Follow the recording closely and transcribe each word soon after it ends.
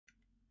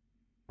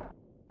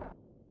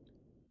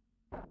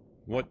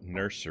What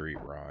nursery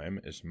rhyme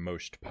is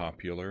most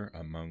popular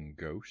among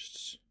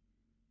ghosts?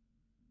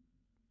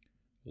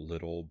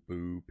 Little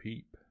Boo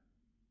Peep.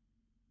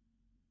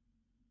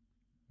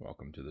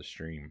 Welcome to the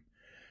stream.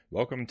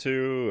 Welcome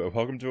to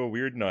a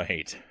weird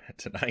night.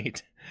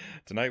 Tonight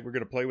we're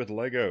gonna play with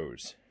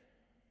Legos.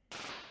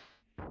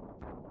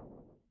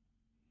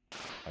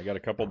 I got a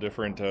couple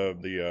different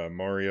of the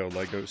Mario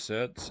Lego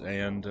sets,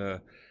 and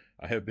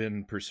I have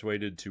been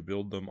persuaded to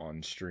build them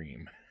on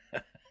stream.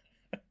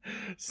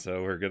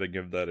 So we're gonna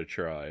give that a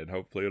try, and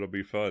hopefully it'll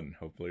be fun.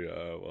 Hopefully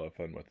we'll have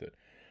fun with it.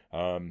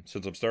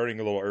 Since I'm starting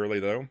a little early,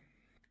 though,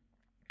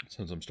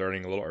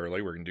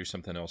 we're gonna do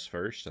something else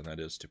first, and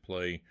that is to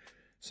play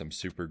some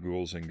Super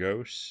Ghouls and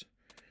Ghosts,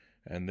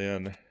 and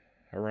then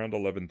around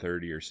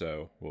 11:30 or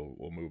so,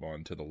 we'll move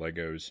on to the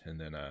Legos, and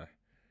then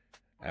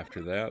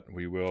after that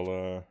we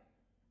will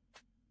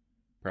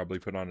probably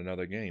put on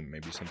another game.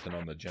 Maybe something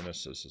on the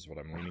Genesis is what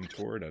I'm leaning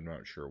toward. I'm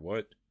not sure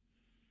what.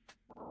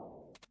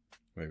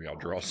 Maybe I'll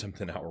draw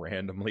something out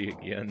randomly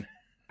again.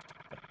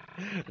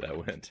 That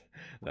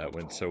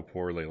went so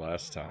poorly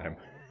last time.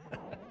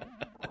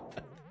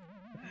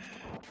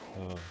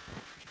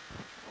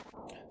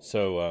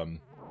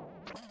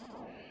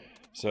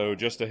 So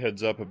just a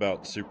heads up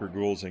about Super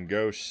Ghouls and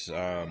Ghosts.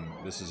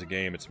 This is a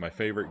game, it's my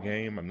favorite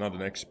game. I'm not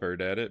an expert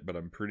at it, but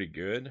I'm pretty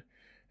good.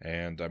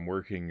 And I'm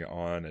working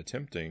on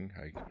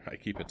I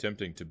keep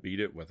attempting to beat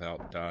it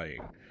without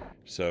dying.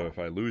 So if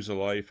I lose a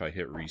life, I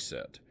hit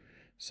reset.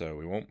 So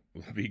we won't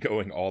be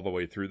going all the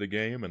way through the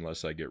game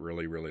unless I get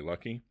really, really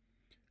lucky.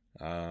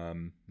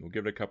 We'll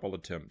give it a couple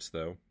attempts,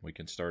 though. We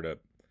can start up,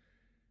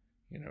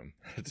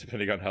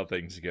 depending on how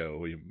things go,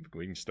 we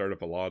can start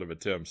up a lot of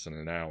attempts in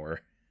an hour.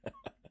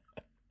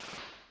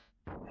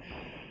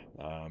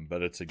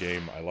 But it's a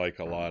game I like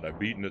a lot. I've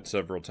beaten it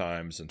several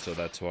times, and so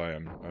that's why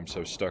I'm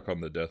so stuck on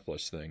the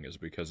deathless thing, is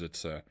because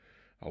it's a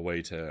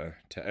way to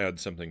add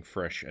something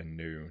fresh and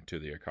new to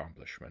the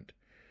accomplishment.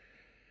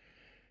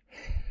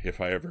 If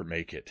I ever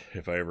make it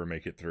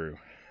through.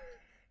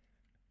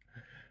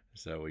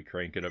 So we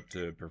crank it up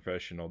to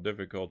professional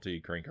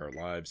difficulty, crank our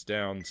lives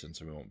down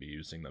since we won't be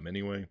using them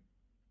anyway.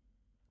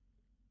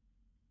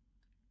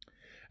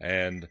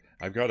 And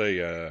I've got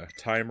a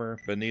timer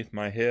beneath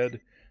my head.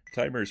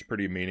 Timer is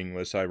pretty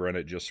meaningless. I run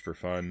it just for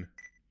fun.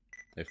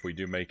 If we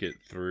do make it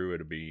through,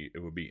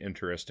 it would be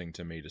interesting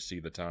to me to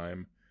see the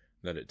time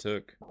that it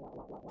took.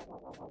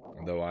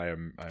 Though I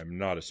am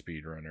not a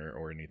speedrunner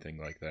or anything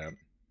like that.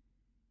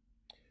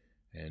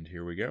 And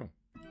here we go.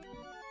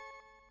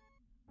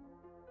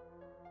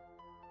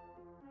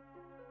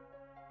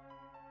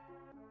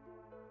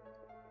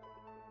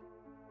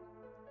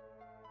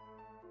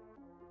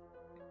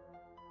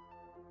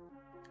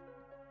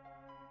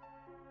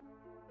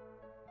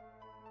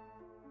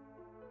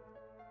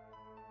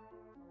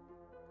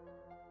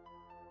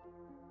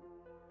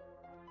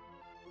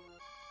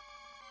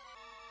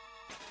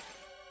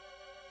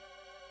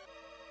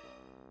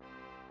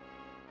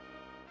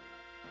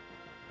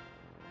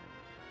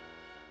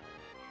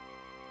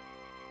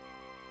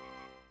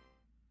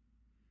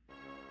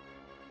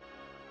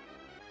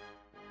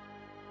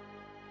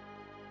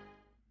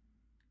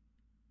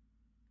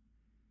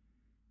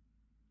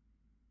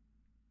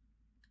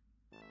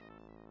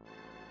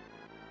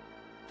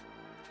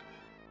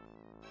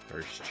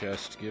 First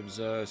chest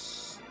gives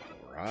us...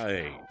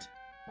 Alright.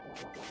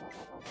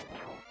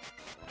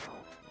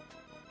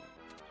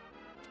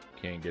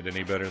 Can't get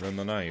any better than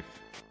the knife.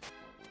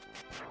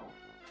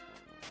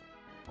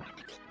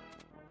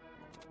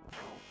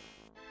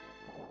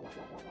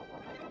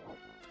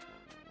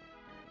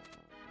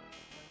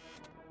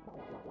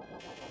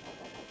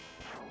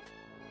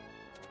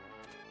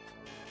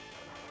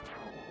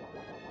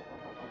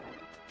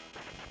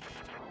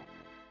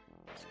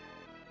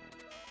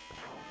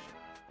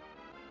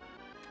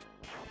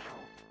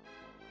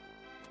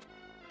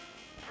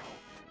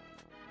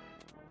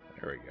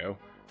 There we go.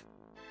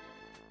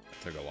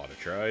 Took a lot of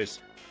tries.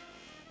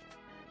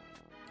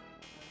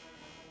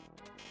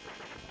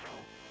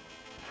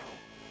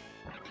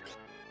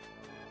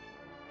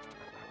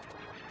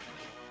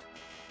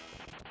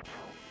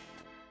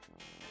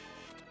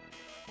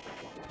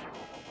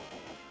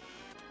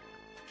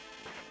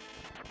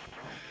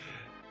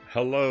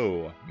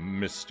 Hello,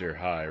 Mr.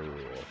 Hyrule.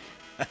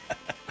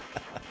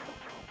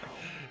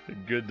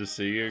 Good to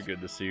see you.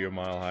 Good to see you,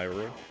 Mile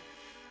Hyrule.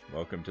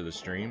 Welcome to the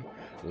stream.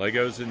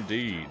 Legos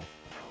indeed.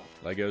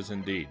 Legos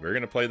indeed. We're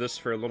going to play this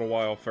for a little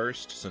while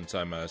first, since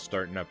I'm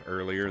starting up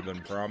earlier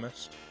than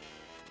promised.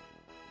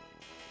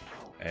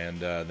 And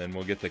then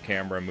we'll get the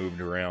camera moved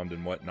around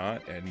and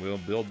whatnot, and we'll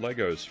build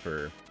Legos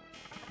for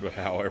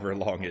however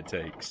long it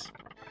takes.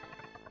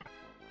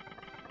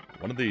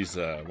 One of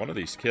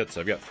these kits,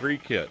 I've got 3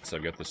 kits.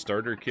 I've got the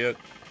starter kit,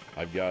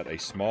 I've got a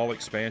small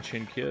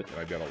expansion kit, and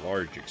I've got a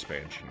large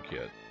expansion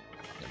kit.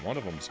 And one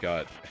of them's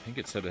got, I think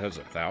it said it has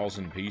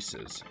 1,000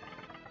 pieces.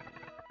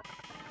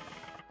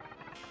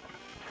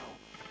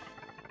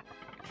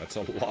 That's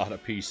a lot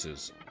of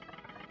pieces.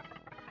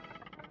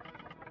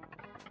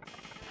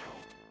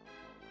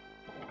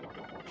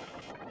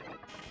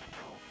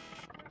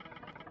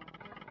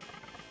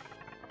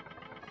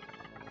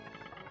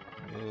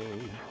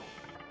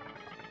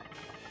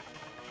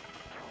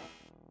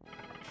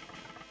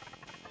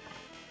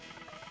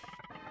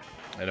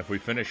 And if we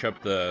finish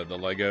up the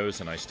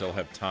Legos and I still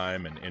have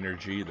time and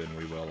energy, then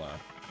we'll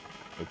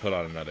put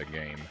on another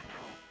game.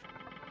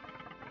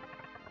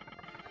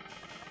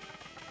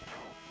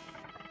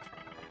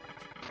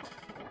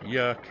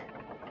 Yuck.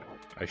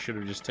 I should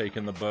have just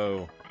taken the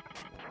bow.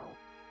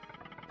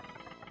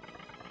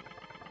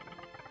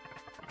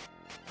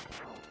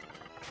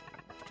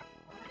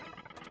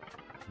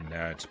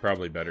 Nah, it's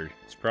probably better.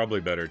 It's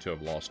probably better to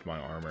have lost my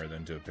armor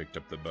than to have picked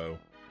up the bow.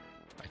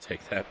 I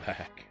take that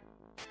back.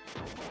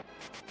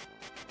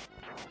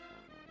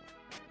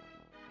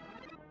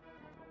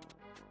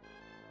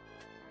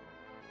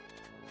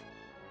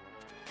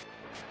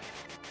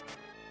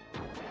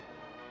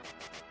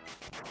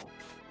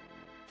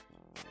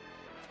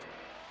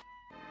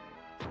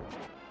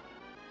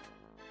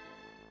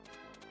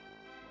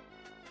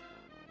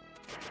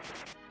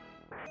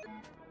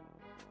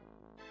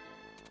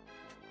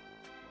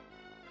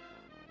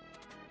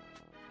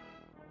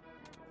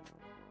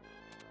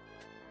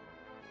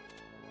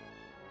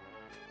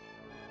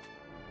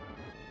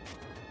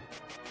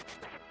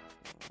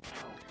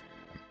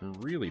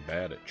 Really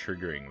bad at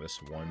triggering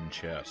this one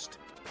chest.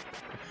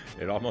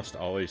 It almost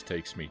always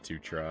takes me 2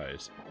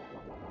 tries.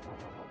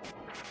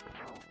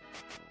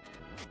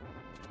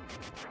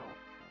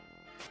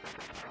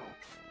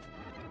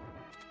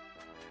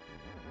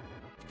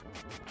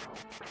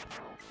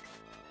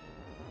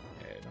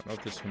 I don't know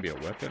if this can be a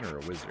weapon or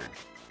a wizard.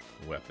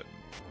 Weapon.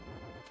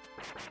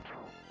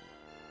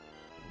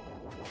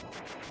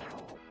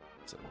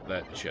 So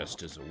that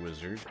chest is a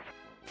wizard.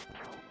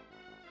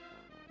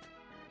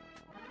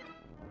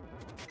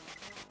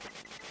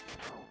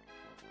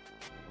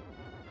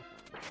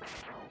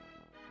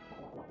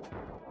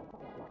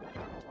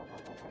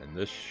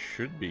 This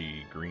should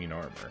be green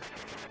armor.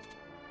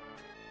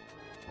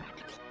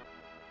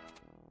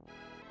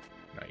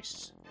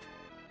 Nice.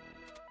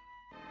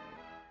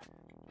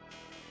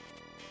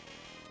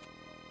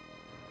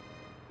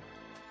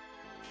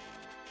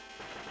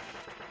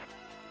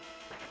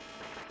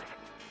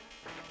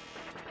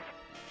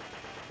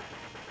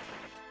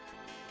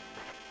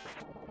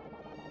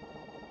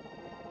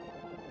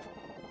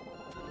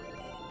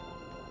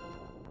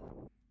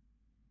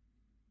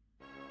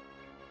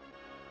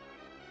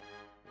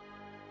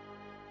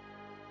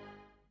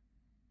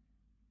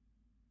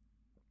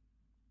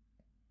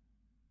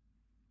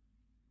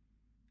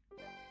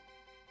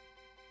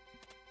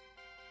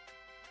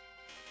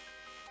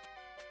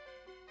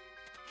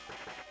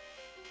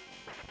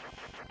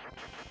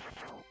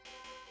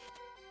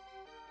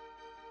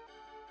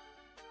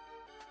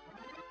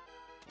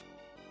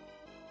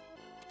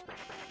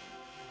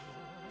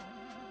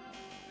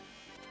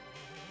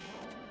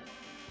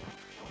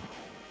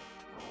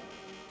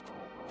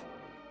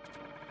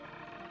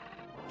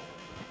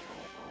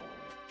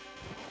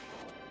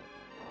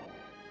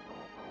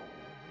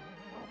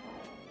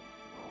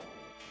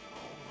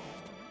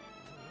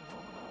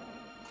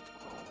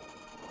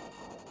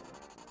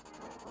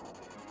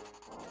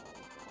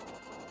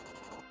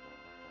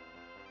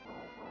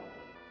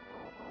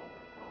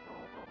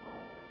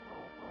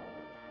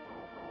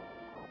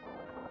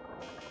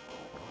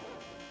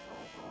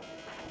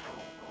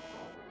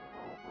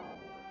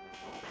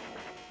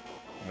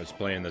 I was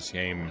playing this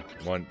game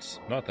once,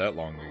 not that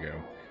long ago,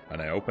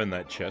 and I opened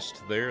that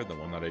chest there, the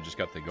one that I just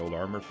got the gold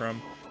armor from.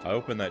 I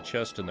opened that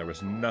chest and there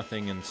was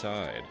nothing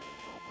inside.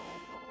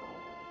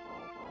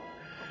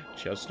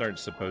 Chests aren't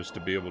supposed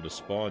to be able to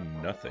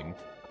spawn nothing.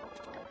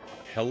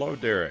 Hello,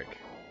 Derek.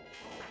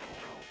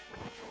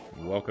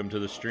 Welcome to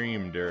the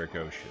stream, Derek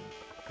Ocean.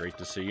 Great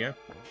to see you.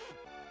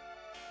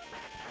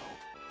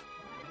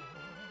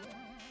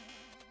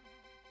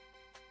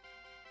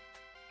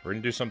 We're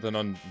gonna do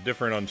something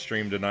different on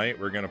stream tonight.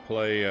 We're gonna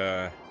play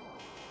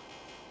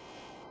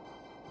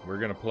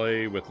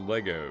with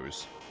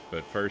Legos.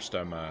 But first,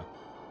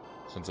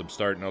 since I'm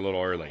starting a little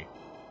early,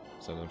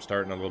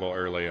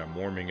 I'm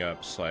warming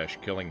up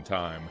 / killing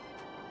time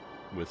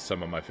with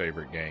some of my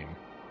favorite game.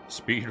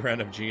 Speed run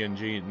of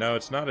G&G. No,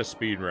 it's not a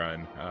speed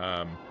run.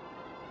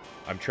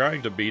 I'm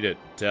trying to beat it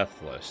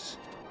deathless.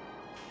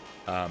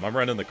 I'm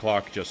running the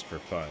clock just for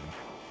fun.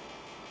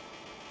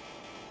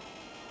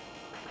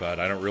 But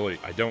I don't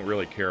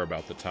really care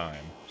about the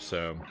time,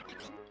 so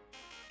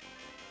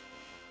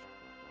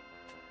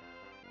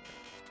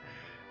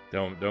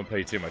don't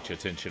pay too much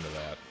attention to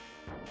that.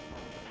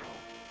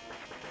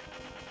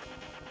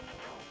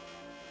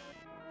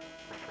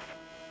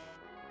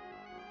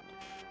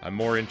 I'm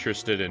more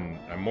interested in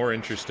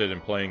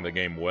playing the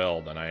game well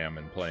than I am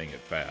in playing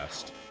it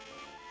fast.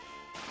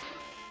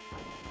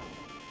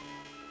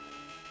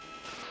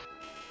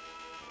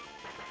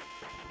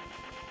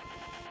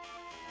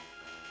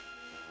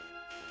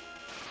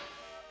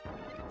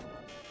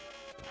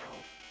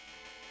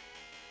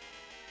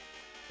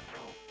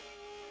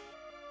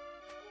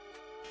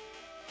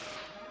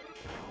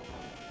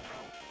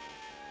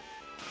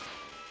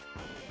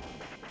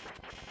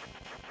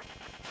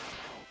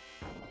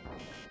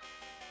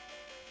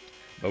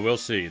 But we'll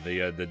see.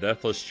 The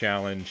Deathless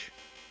Challenge.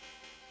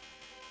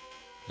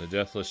 The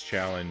Deathless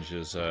Challenge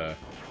is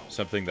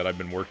something that I've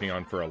been working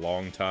on for a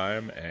long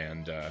time,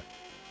 and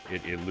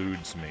it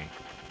eludes me.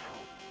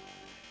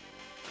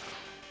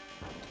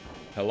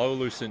 Hello,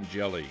 Lucent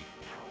Jelly.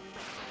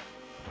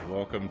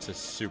 Welcome to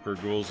Super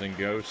Ghouls and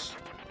Ghosts.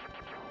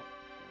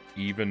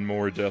 Even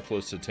more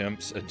Deathless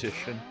Attempts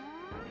edition.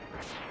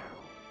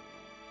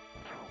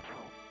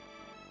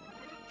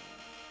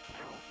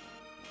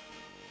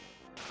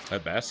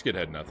 That basket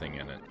had nothing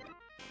in it.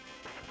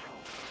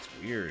 It's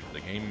weird.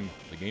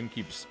 The game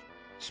keeps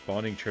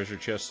spawning treasure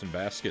chests and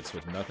baskets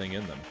with nothing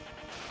in them.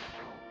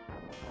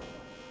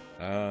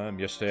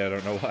 Yesterday I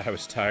don't know why I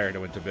was tired. I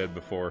went to bed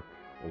before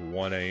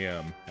 1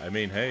 a.m. I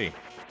mean, hey.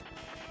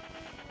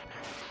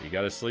 You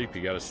gotta sleep,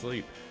 you gotta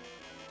sleep.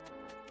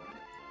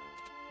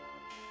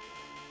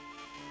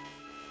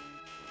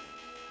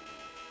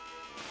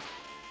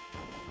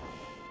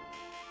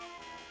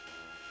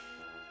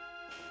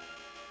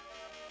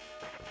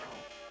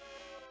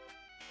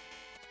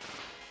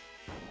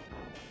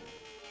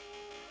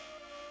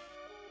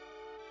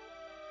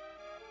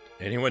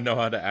 Anyone know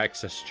how to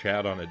access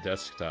chat on a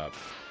desktop?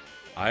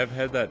 I've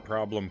had that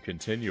problem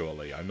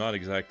continually. I'm not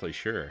exactly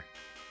sure.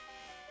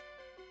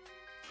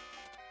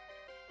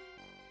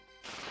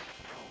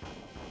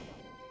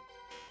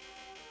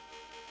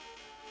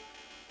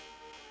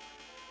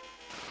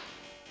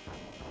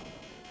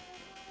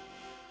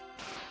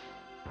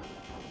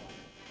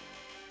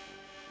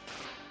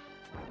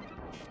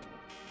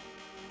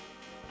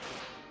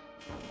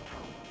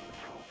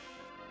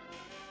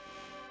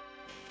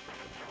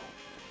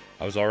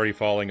 I was already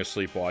falling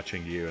asleep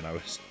watching you, and I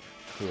was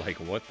like,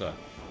 what the?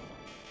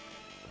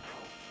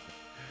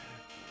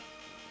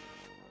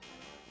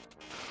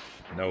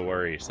 No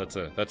worries.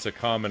 That's a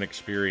common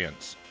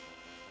experience.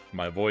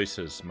 My voice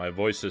is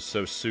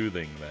so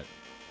soothing that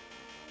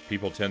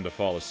people tend to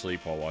fall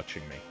asleep while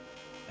watching me.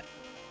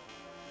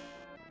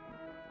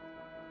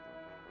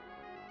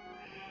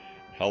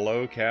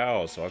 Hello,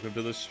 cows. Welcome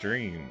to the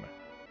stream.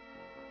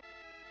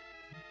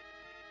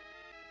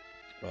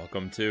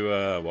 Welcome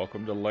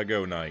to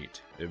Lego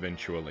Night,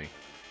 eventually.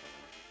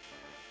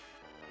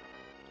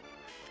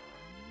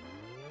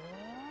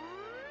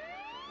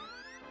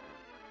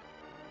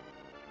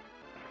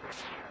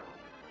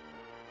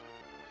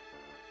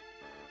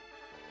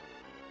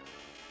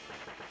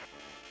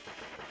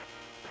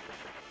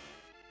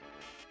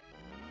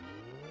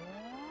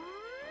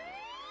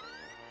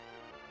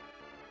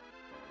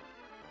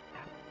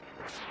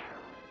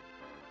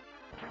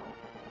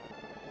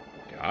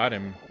 Got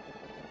him.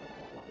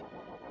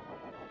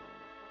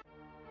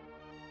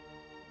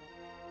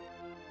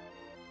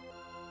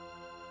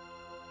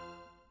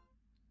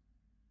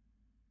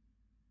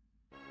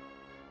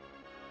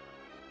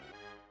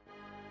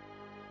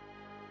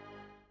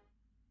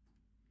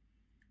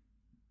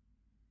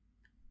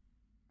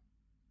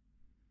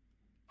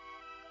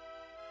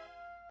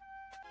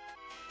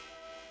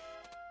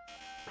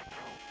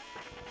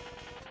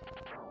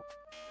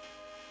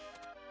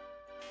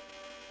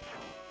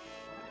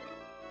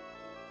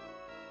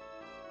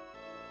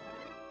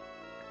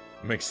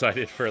 I'm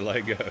excited for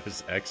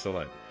Legos.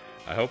 Excellent.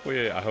 I hope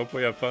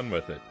we have fun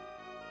with it.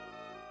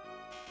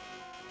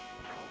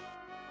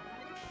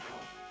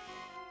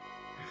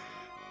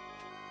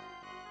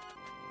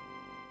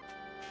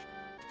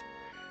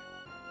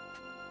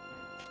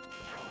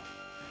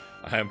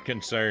 I am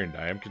concerned.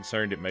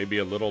 It may be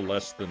a little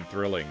less than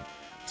thrilling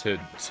to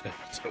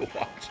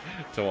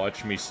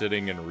watch me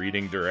sitting and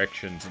reading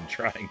directions and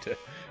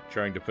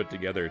trying to put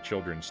together a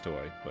children's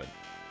toy, but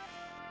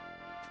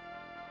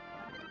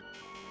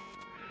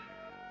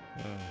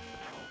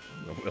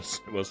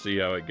we'll see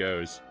how it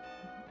goes.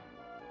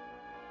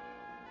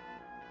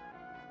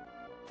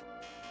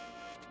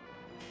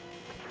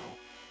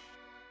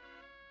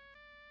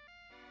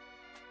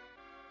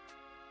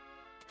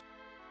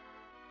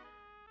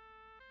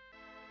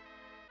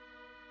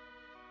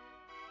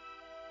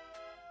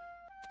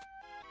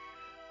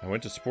 I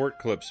went to Sport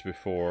Clips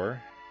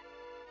before.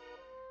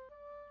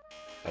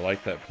 I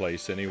like that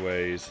place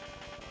anyways.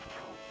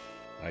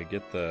 I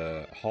get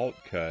the halt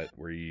cut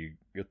where you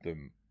get the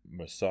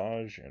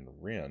massage and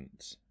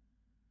rinse.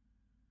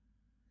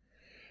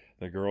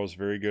 The girl's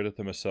very good at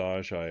the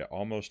massage. I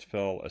almost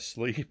fell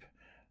asleep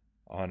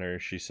on her.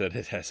 She said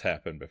it has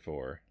happened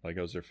before.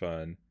 Legos are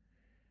fun.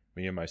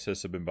 Me and my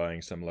sis have been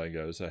buying some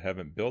Legos. I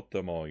haven't built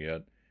them all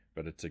yet,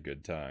 but it's a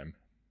good time.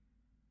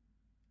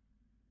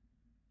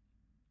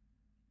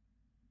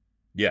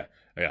 Yeah,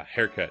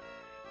 haircut.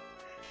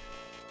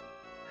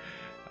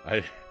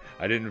 I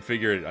didn't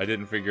figure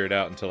it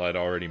out until I'd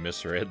already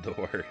misread the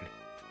word.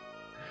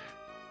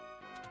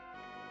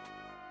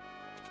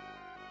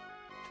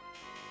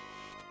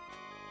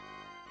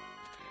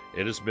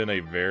 It has been a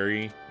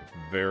very,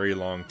 very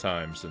long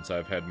time since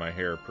I've had my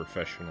hair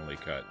professionally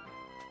cut.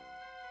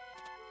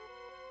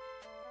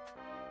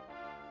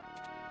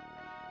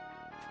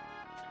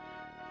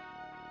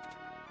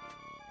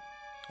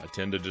 I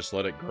tend to just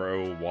let it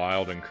grow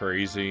wild and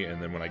crazy,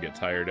 and then when I get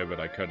tired of it,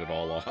 I cut it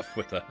all off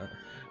with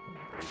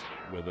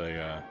with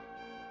a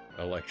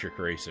electric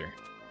racer.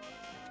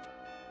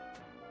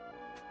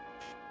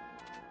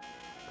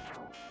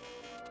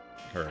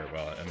 Or,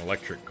 well, an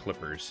electric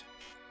clippers.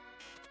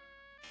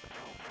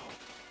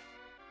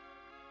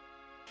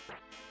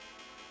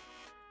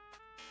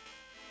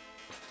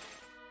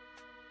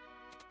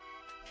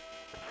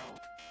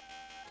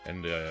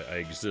 And I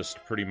exist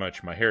pretty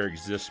much, my hair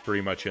exists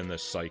pretty much in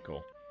this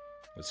cycle.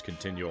 This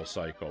continual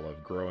cycle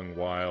of growing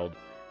wild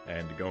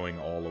and going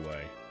all the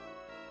way.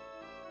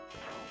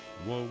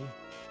 Whoa.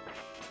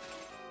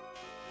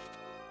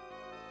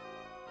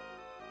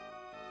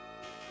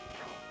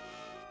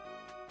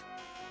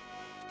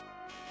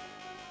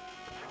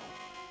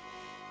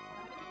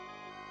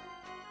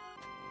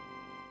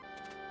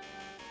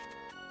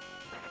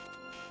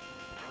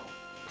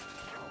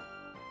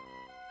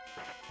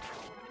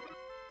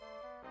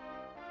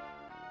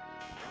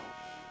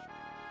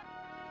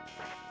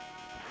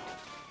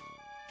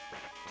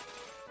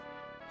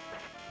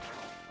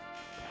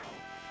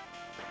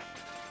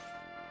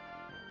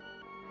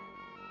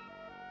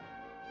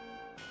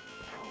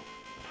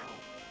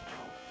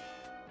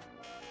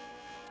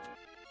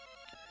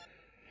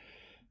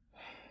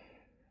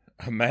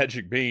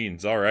 Magic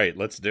beans. All right,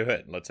 let's do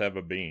it. Let's have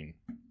a bean.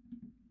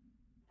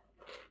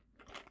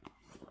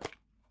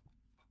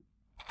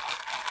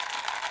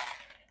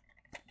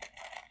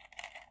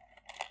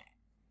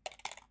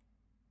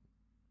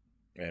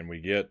 And we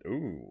get,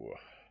 ooh.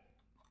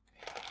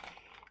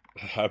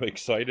 I'm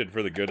excited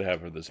for the good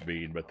half of this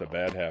bean, but the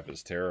bad half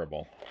is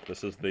terrible.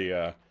 This is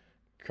the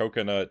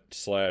coconut /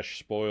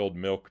 spoiled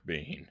milk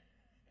bean.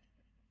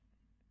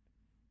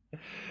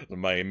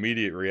 My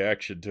immediate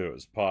reaction to it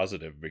was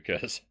positive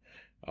because,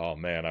 oh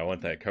man, I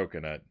want that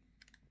coconut.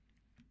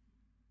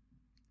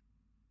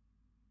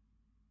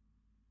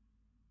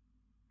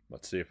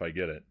 Let's see if I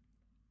get it.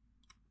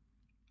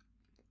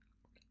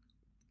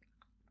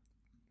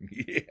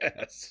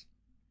 Yes.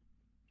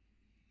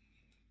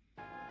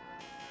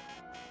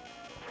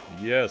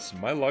 Yes,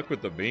 my luck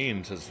with the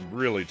beans has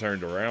really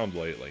turned around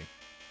lately.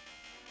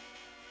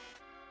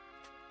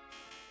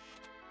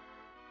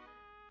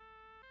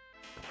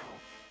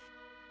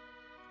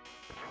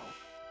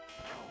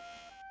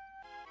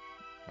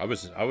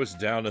 I was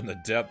down in the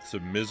depths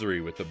of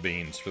misery with the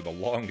beans for the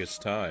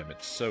longest time.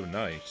 It's so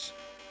nice.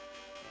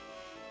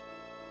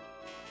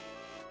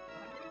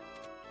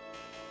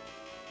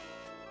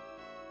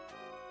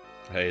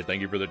 Hey, thank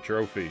you for the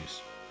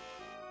trophies.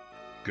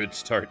 Good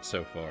start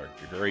so far.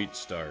 Great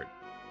start.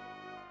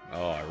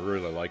 Oh, I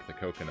really like the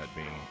coconut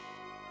bean.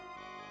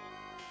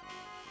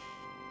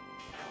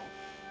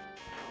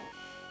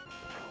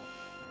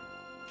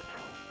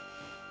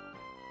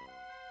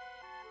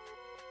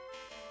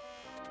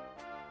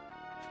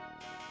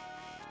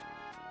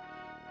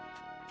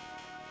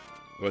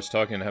 I was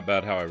talking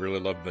about how I really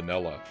love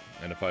vanilla,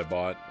 and if I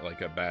bought like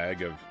a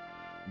bag of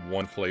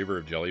one flavor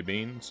of jelly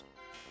beans,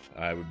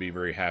 I would be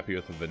very happy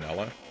with the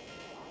vanilla.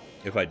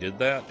 If I did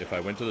that, if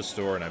I went to the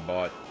store and I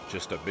bought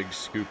just a big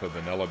scoop of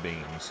vanilla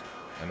beans,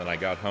 and then I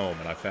got home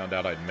and I found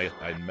out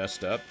I'd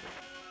messed up,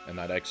 and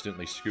I'd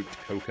accidentally scooped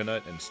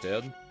coconut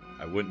instead,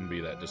 I wouldn't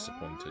be that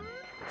disappointed.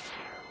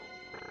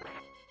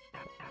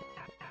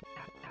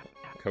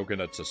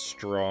 Coconut's a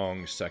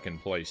strong second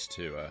place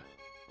to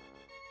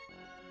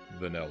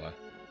vanilla.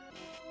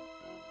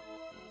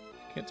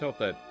 Can't tell if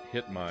that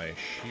hit my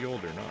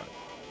shield or not.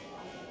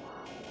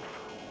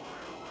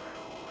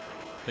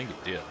 I think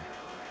it did.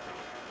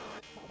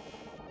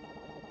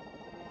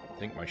 I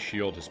think my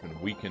shield has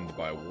been weakened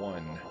by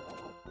 1.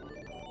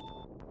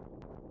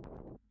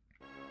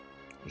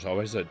 There's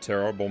always a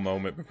terrible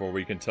moment before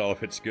we can tell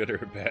if it's good or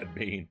a bad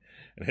bean,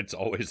 and it's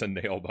always a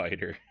nail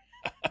biter.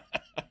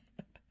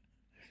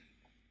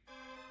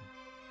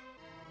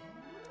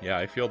 Yeah,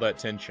 I feel that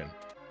tension.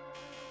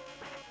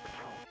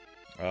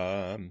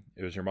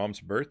 It was your mom's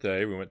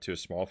birthday. We went to a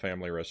small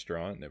family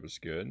restaurant, and it was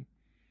good.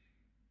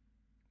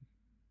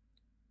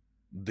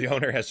 The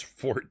owner has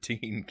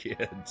 14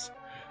 kids.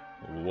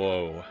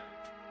 Whoa.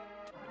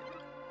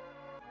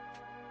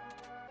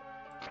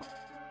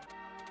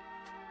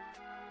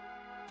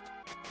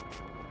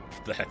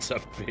 That's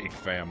a big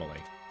family.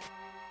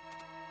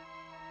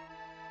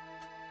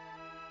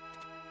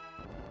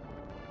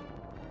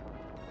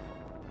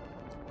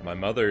 My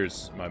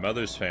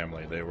mother's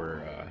family, there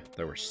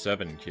were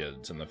 7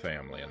 kids in the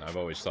family, and I've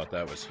always thought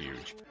that was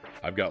huge.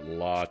 I've got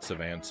lots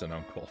of aunts and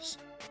uncles.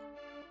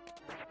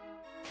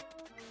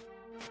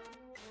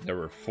 There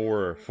were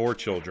four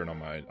children on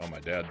my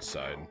dad's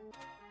side.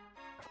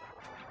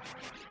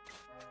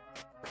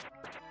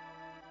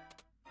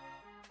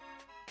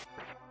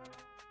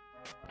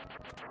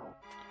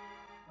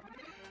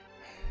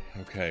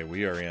 Okay,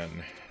 we are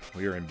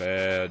in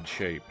bad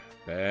shape.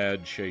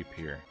 Bad shape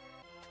here.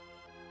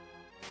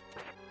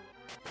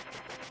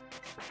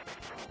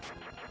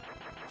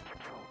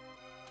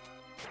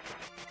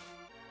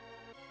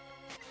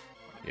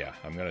 Yeah,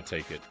 I'm gonna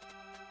take it.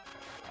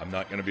 I'm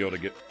not gonna be able to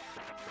get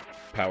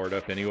powered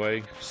up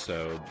anyway,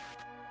 so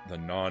the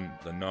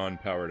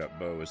non-powered up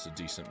bow is a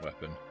decent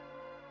weapon.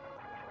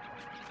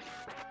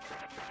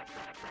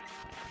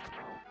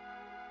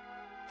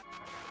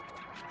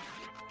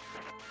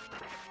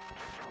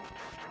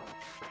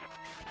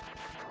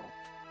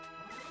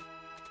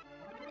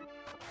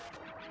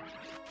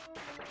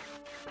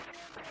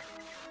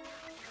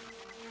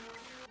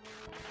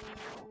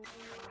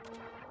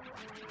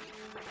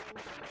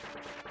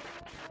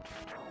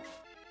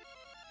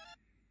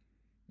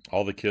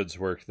 All the kids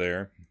work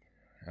there.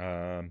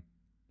 I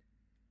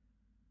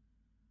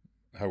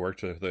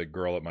worked with a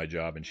girl at my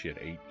job, and she had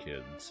 8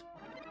 kids.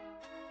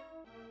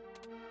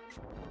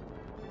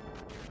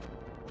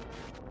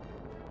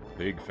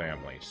 Big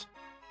families.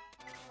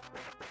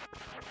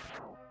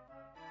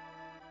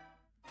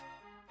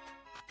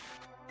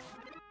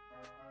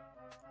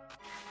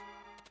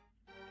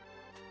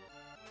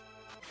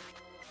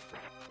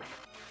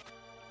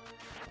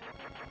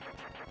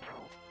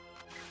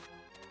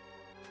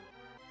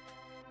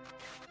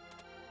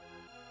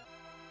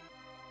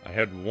 I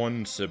had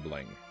 1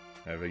 sibling.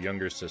 I have a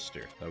younger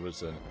sister. That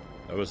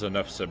was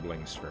enough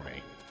siblings for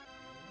me.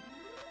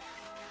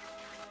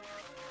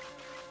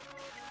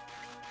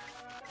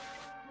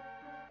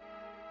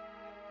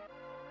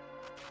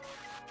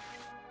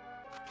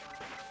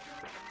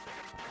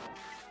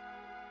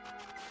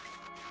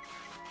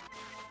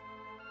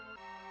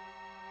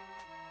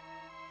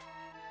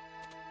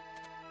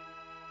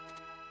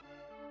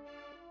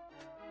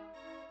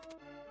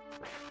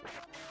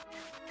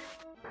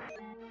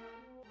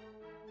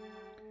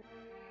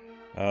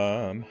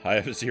 I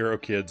have 0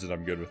 kids, and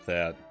I'm good with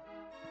that.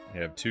 I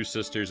have 2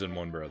 sisters and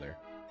 1 brother.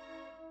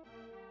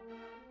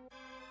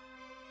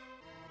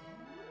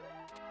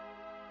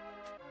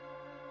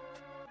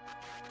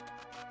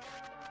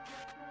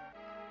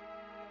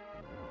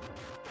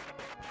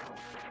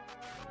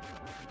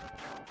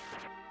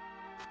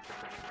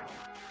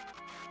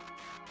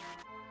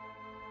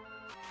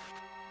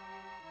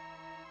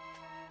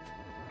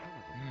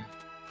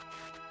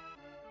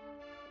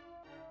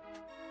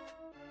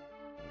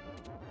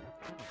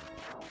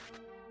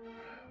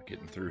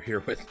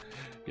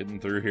 Getting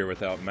through here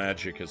without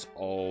magic is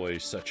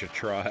always such a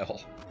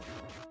trial.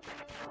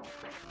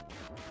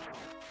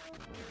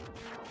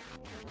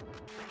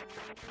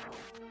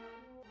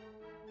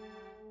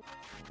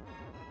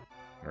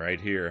 Right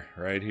here,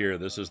 right here.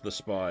 This is the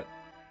spot.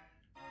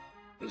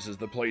 This is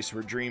the place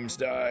where dreams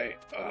die.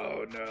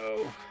 Oh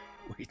no,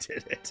 we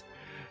did it.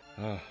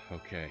 Oh,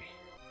 okay.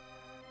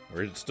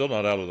 We're still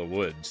not out of the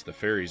woods. The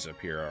fairies up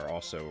here are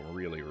also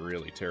really,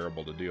 really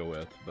terrible to deal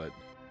with, but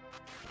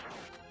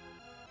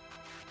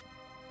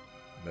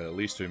at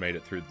least we made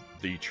it through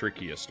the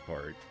trickiest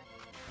part.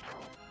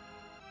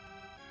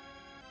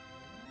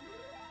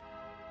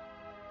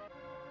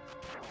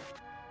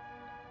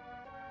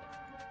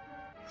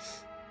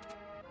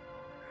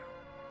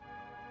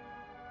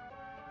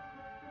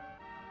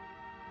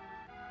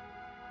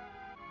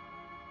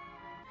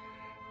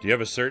 Do you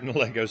have a certain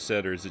Lego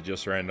set, or is it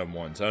just random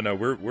ones? Oh no,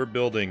 we're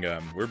building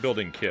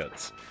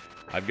kits.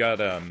 I've got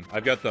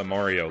the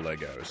Mario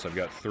Legos. I've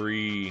got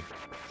three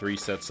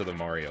sets of the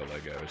Mario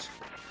Legos.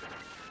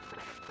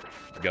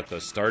 I've got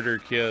the starter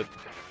kit,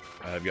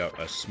 I've got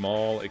a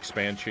small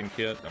expansion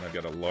kit, and I've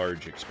got a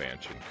large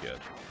expansion kit.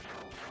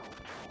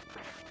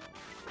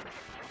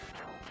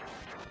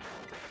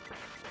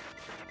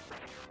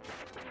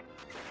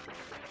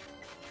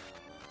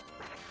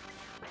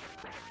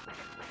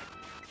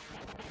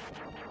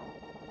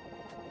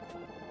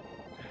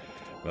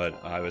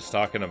 But I was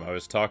talking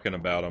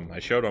about them. I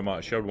showed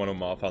one of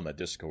them off on the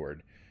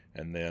Discord,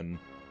 and then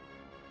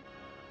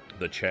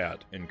the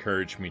chat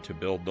encouraged me to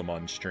build them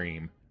on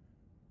stream.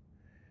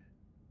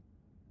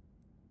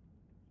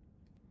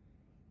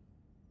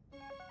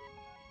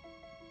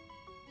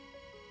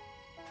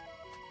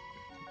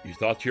 You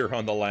thought you were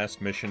on the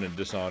last mission in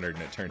Dishonored,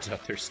 and it turns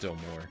out there's still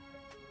more.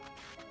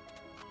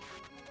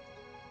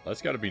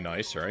 That's gotta be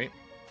nice, right?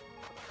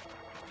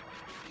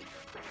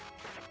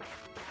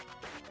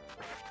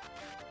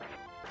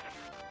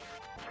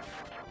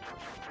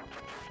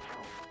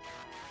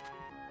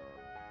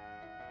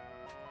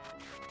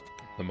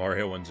 The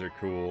Mario ones are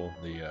cool.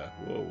 The,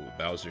 whoa,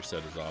 Bowser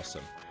set is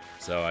awesome.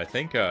 So I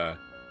think,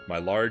 my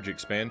large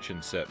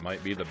expansion set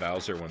might be the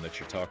Bowser one that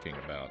you're talking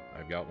about.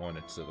 I've got one,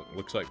 it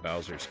looks like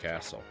Bowser's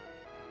Castle.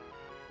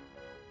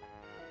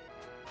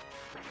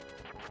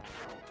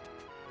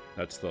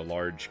 That's the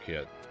large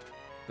kit.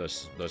 The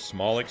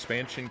small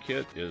expansion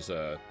kit is,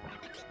 I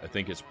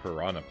think it's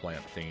Piranha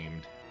Plant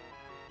themed.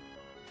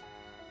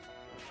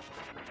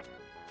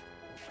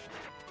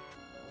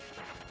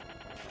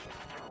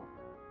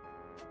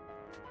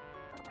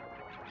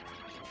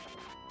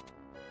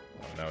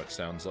 Oh no, it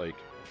sounds like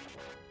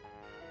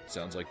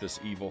this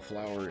evil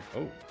flower.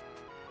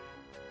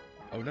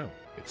 Oh no,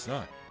 it's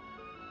not.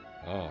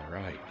 All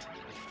right.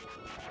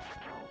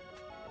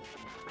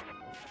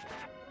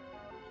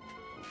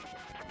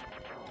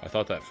 I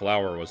thought that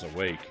flower was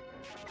awake.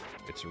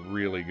 It's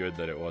really good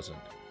that it wasn't.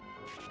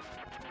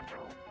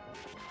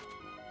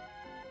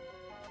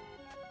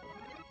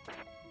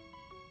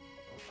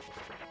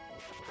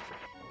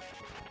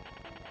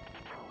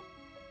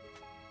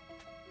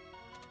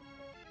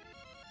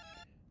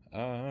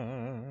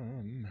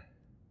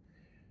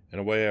 In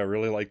a way, I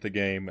really like the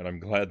game, and I'm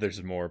glad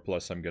there's more,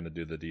 plus I'm going to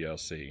do the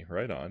DLC.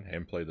 Right on,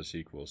 and play the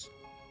sequels.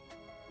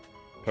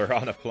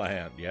 Piranha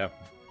Plant, yeah.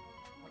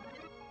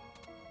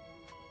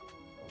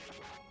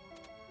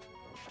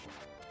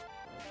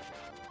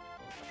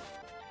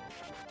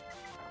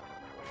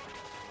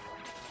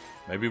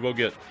 Maybe we'll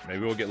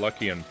get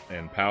lucky and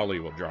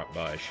Powley will drop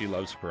by. She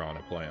loves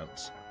piranha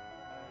plants.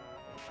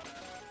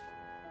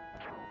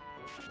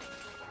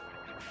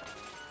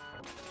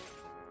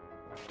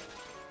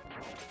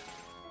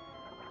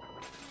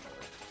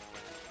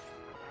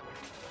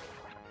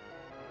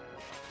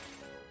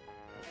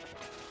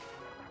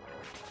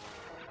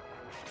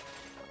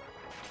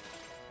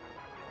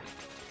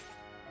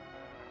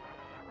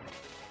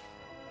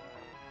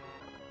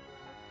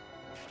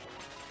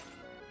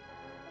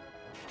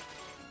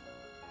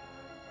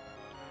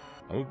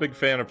 I'm a big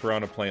fan of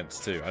piranha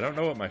plants too. I don't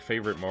know what my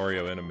favorite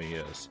Mario enemy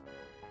is.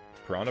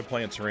 Piranha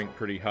plants rank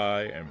pretty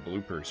high, and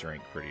bloopers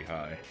rank pretty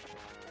high.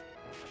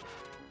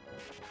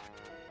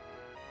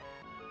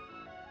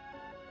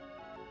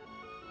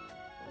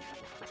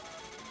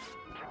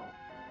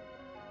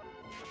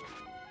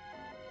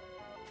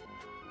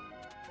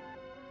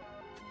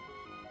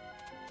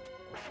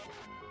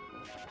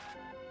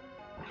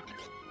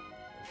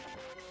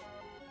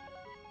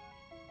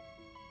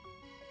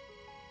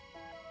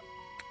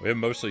 We have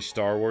mostly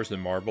Star Wars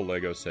and Marvel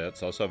Lego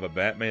sets. Also have a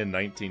Batman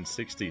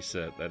 1960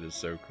 set. That is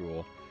so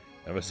cool.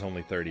 That was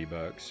only 30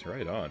 bucks.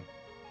 Right on.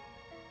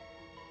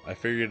 I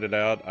figured it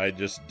out. I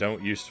just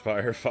don't use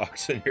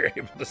Firefox and you're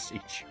able to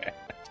see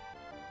chat.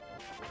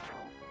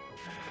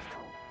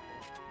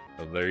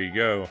 Well, there you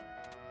go.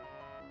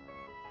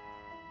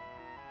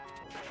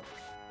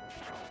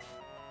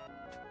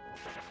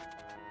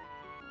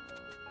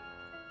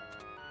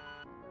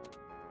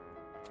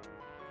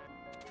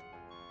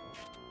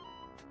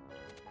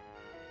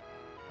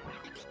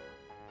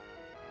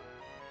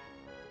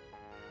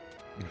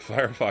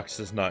 Firefox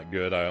is not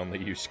good. I only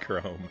use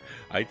Chrome.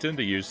 I tend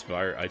to use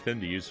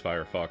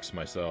Firefox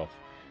myself.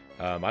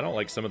 I don't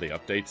like some of the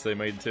updates they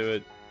made to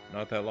it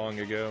not that long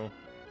ago.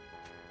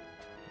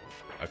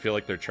 I feel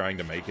like they're trying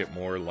to make it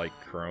more like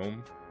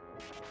Chrome.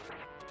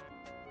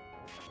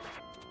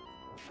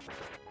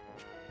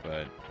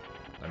 But,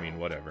 I mean,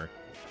 whatever.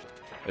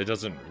 It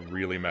doesn't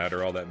really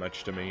matter all that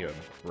much to me. A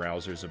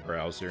browser's a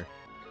browser.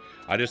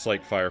 I just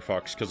like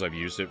Firefox because I've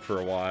used it for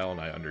a while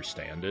and I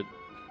understand it.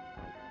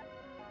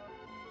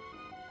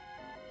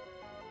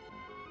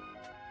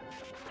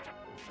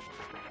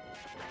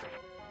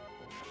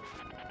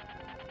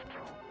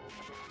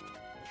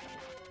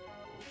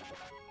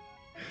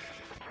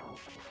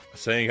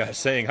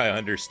 Saying I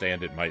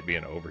understand it might be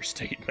an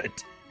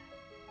overstatement.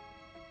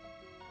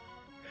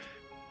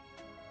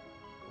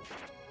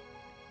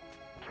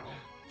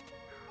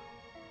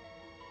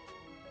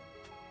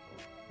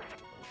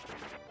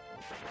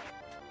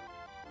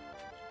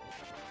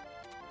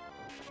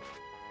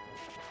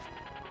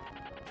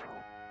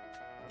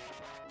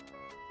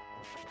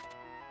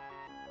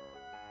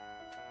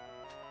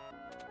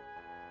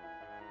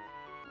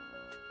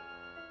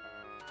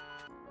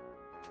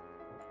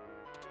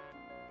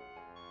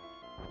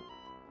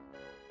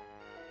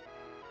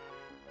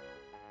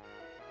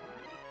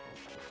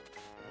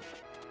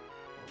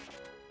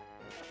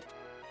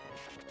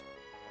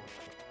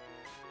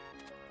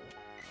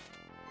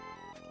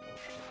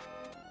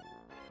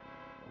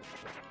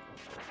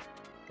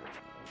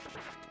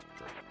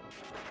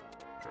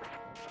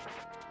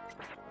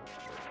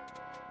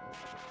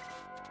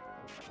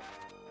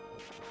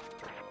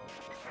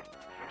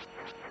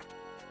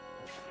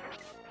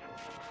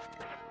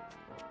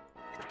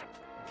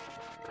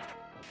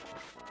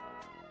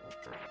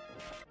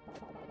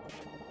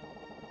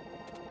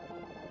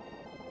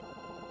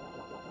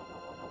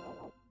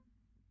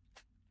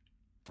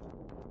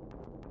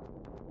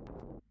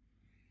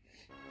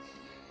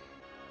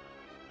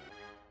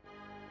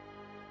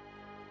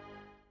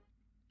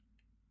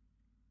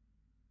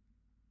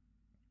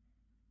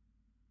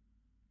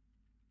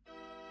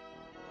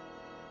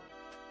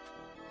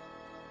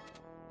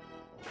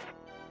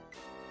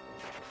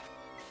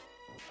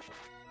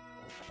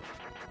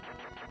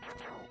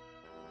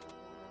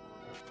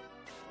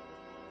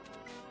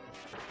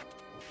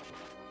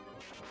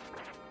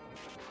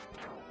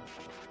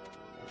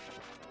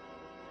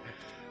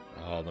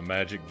 Oh, the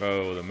magic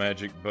bow. The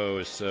magic bow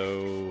is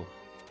so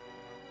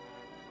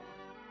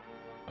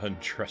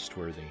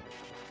untrustworthy.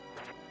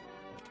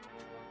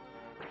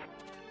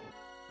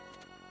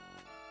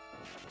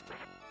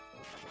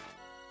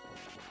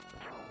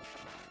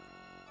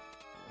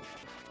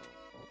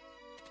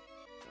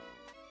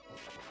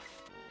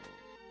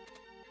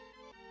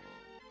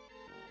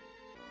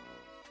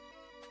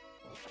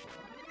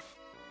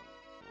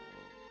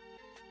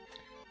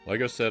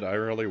 Lego set I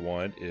really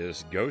want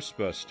is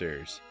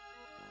Ghostbusters,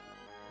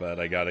 but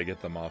I gotta get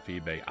them off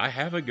eBay. I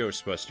have a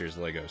Ghostbusters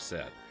Lego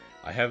set.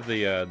 I have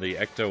the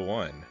Ecto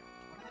 1.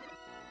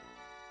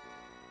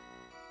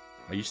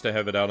 I used to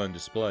have it out on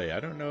display. I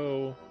don't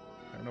know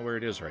where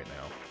it is right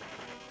now.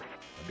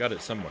 I've got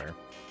it somewhere.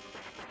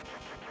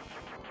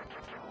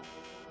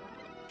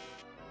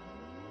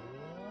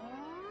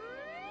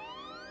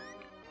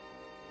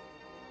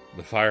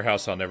 The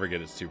firehouse, I'll never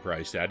get. It's too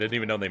pricey. I didn't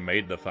even know they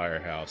made the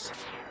firehouse.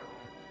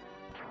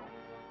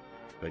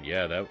 But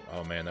yeah,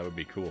 oh man, that would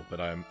be cool. But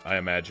I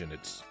imagine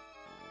it's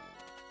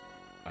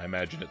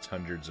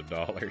hundreds of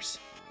dollars.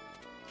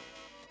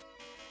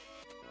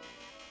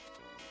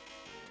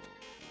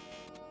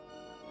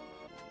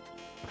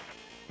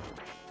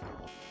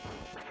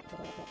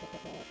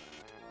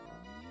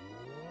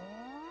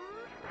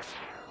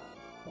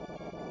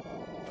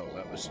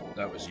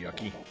 was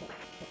yucky.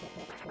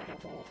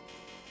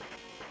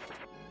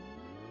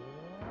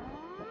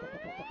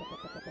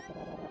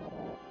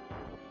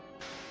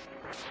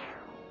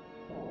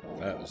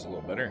 That was a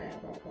little better.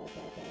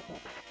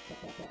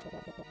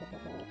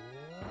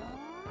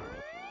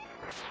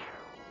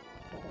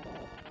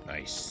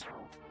 Nice.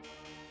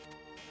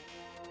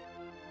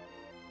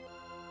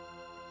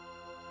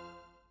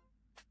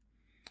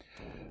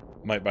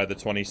 Might buy the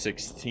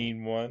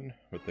 2016 one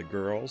with the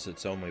girls.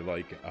 It's only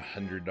like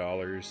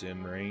 $100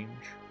 in range.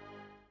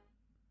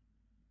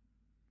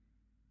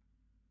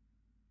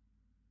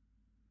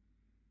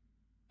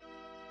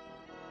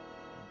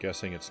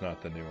 Guessing it's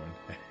not the new one.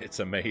 It's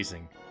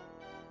amazing.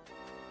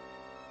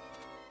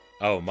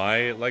 Oh,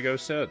 my Lego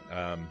set?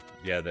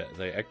 Yeah, the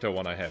Ecto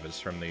one I have is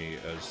from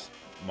is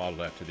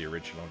modeled after the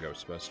original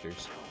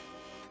Ghostbusters.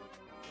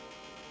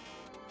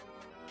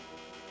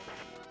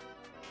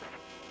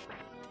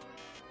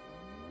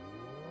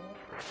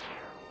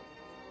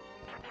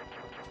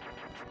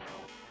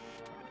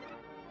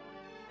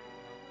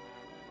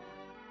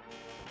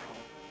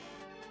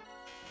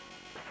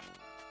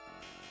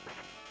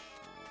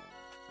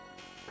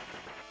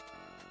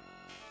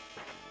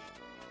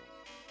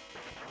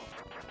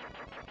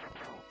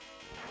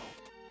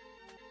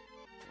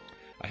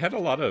 I had a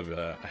lot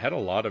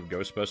of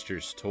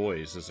Ghostbusters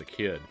toys as a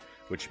kid,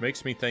 which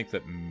makes me think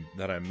that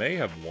I may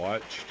have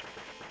watched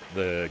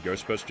the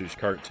Ghostbusters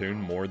cartoon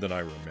more than I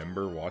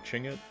remember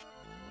watching it.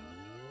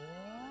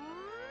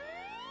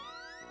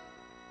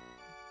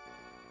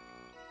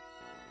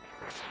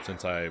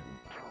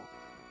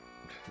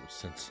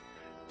 Since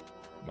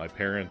my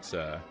parents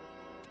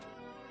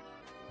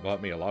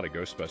bought me a lot of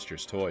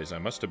Ghostbusters toys, I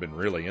must have been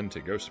really into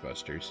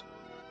Ghostbusters.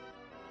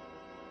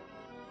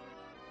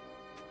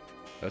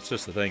 That's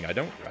just the thing. I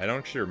don't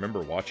actually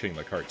remember watching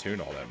the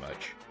cartoon all that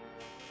much.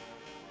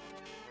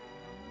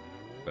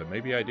 But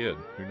maybe I did.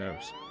 Who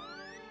knows?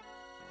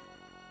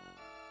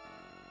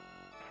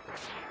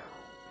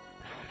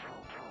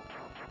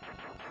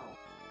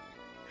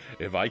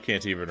 If I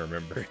can't even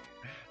remember,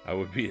 I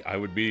would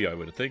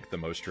think the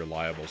most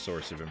reliable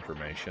source of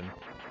information.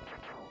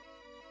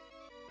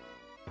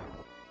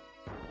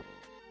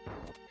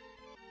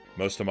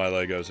 Most of my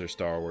Legos are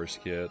Star Wars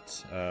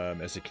kits.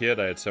 As a kid,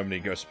 I had so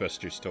many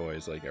Ghostbusters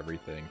toys, like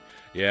everything.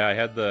 Yeah, I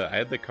had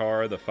the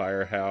car, the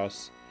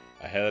firehouse.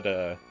 I had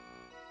the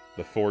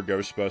 4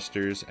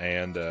 Ghostbusters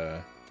and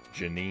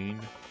Janine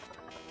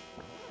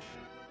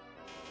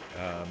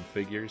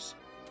figures.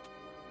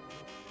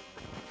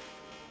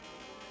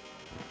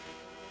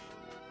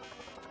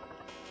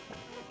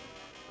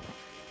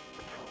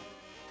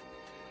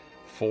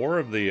 Four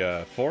of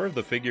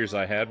the figures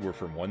I had were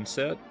from one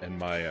set, and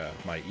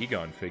my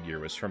Egon figure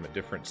was from a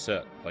different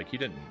set. Like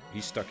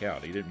he stuck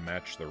out. He didn't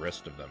match the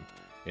rest of them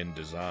in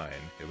design.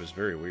 It was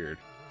very weird.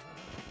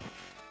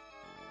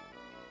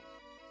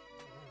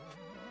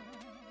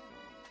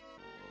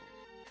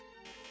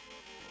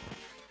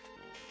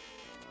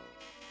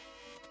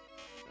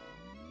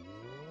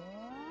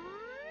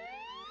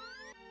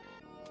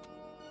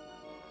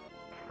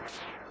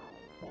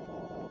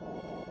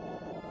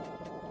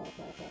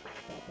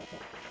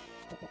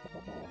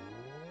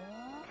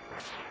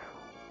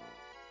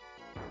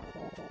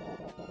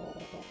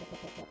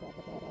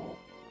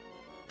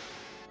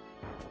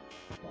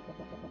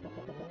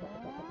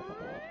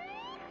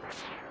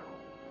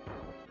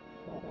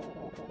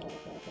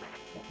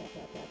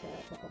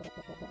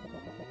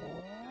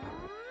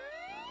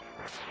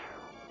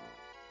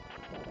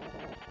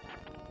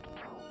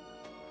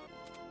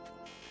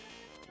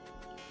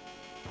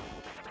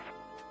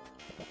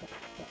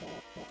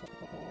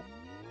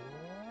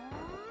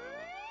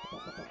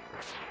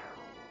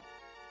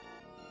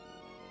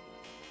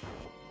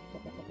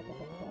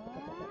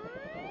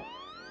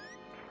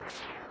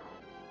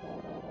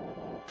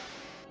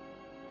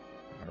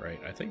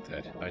 Alright, I think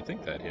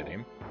that hit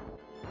him.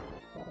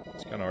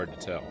 It's kind of hard to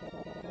tell.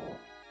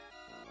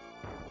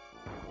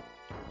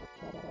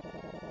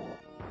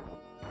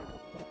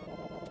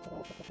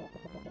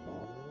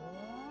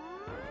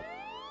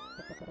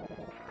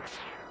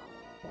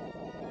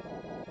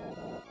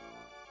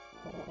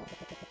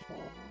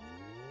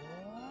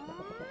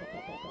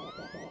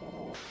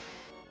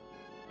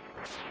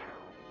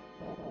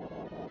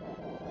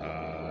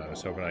 I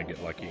was hoping I'd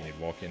get lucky and he'd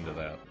walk into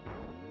that.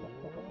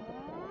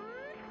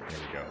 There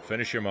we go.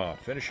 Finish him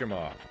off. Finish him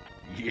off.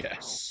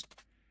 Yes!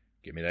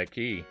 Give me that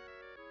key.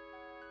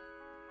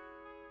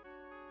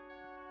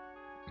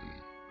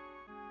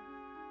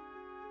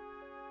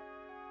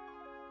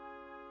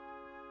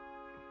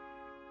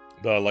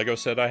 The Lego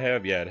set I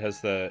have, yeah, it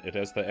has the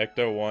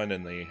Ecto one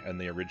and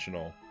the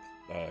original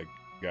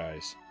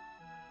guys.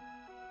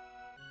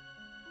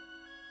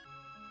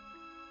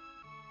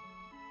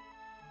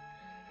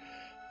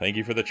 Thank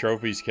you for the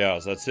trophies,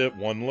 cows. That's it.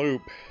 One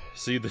loop.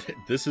 See,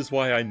 this is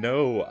why I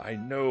know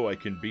I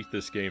can beat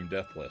this game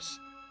deathless.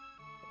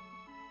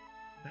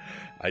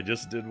 I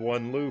just did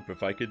one loop.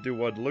 If I could do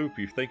one loop,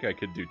 you think I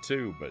could do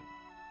two, but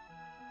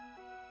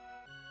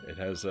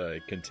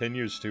it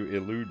continues to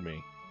elude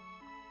me.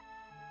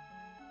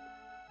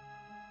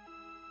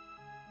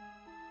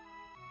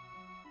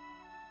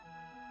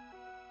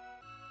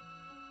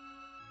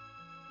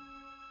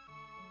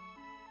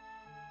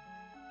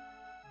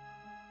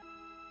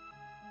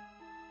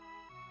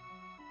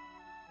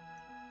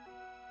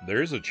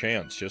 There's a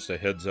chance, just a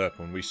heads up,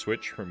 when we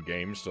switch from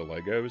games to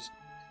Legos,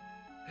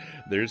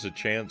 there's a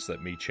chance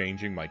that me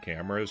changing my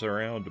cameras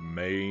around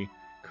may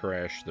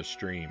crash the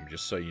stream,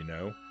 just so you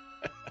know.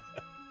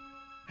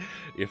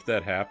 If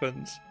that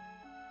happens,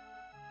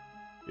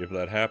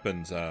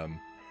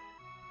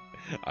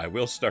 I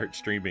will start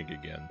streaming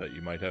again, but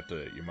you might have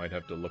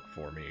to look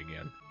for me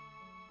again.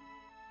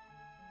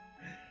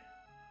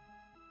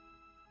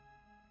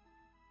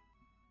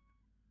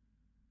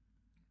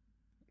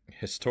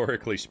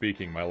 Historically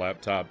speaking, my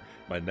laptop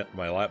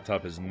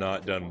has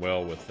not done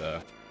well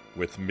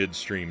with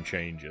midstream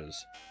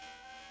changes.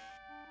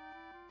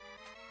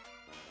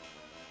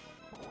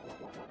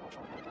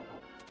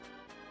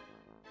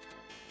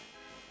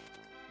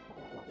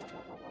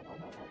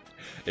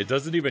 It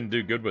doesn't even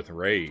do good with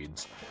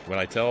raids. When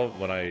I tell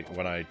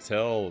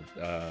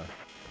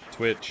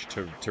Twitch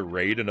to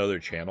raid another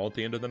channel at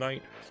the end of the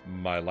night,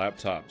 my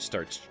laptop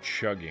starts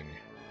chugging.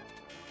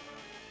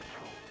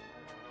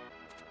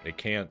 It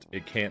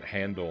can't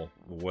handle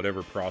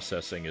whatever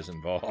processing is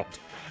involved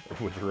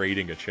with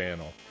raiding a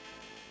channel.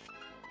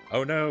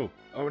 Oh no!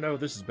 Oh no,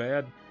 this is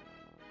bad.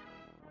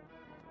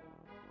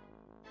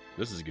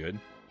 This is good.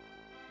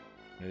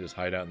 I just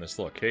hide out in this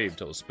little cave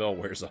till the spell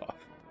wears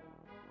off.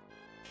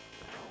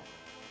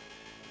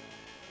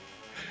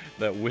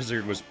 That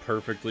wizard was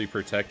perfectly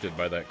protected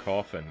by that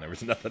coffin. There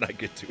was nothing I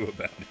could do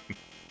about him.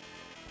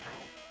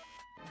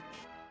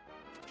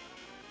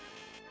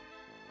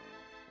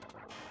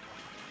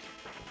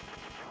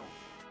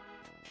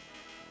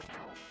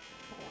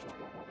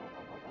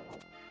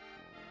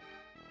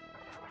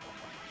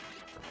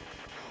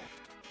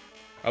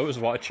 I was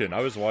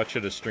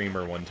watching a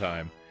streamer one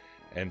time,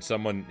 and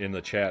someone in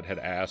the chat had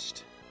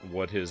asked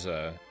what his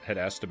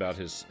about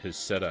his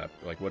setup,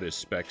 like what his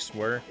specs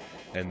were,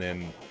 and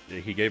then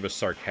he gave a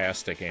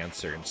sarcastic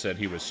answer and said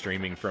he was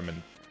streaming from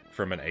an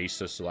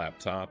Asus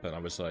laptop, and I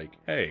was like,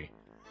 hey.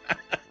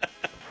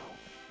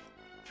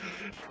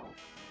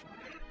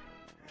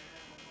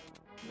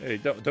 Hey,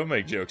 don't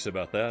make jokes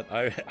about that.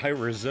 I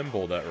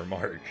resemble that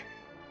remark.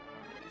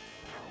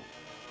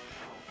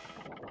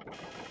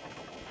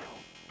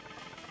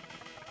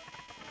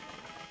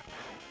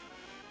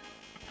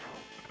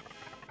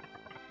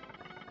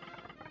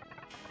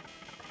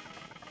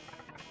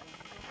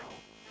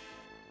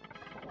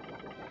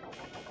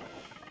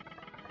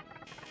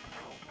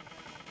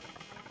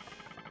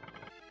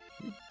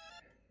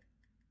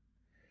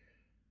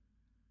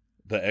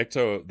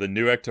 The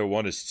new Ecto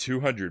 1 is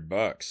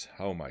 $200.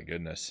 Oh my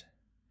goodness.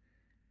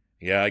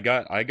 Yeah, I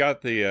got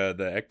the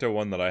Ecto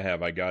 1 that I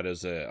have. I got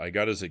as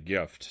a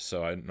gift,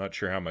 so I'm not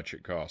sure how much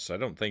it costs. I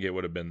don't think it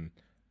would have been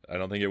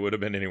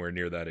anywhere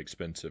near that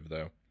expensive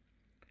though.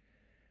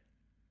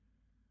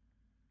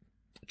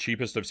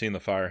 Cheapest I've seen the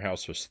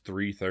Firehouse was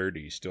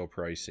 $330, still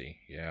pricey.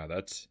 Yeah,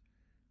 that's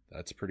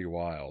pretty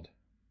wild.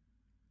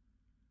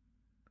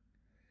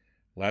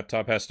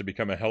 Laptop has to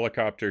become a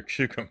helicopter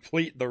to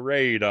complete the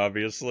raid,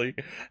 obviously.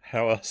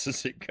 How else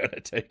is it gonna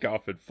take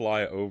off and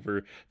fly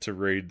over to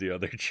raid the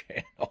other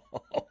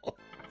channel?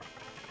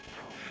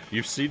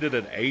 You've seen it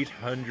at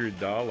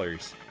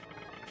 $800.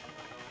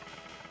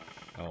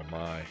 Oh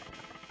my.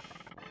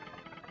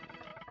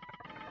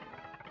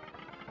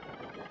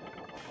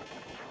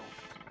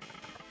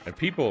 And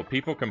people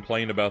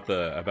complain about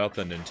the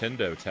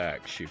Nintendo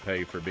tax you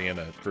pay for being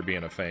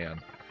a fan.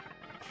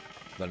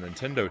 The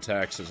Nintendo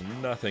tax is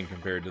nothing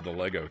compared to the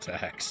Lego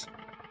tax.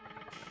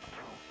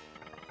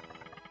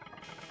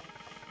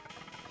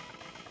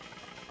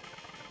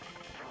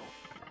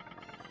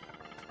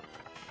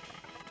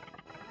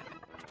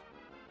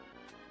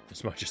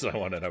 As much as I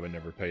wanted, I would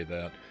never pay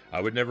that.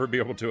 I would never be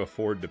able to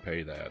afford to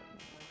pay that.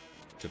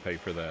 To pay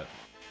for that.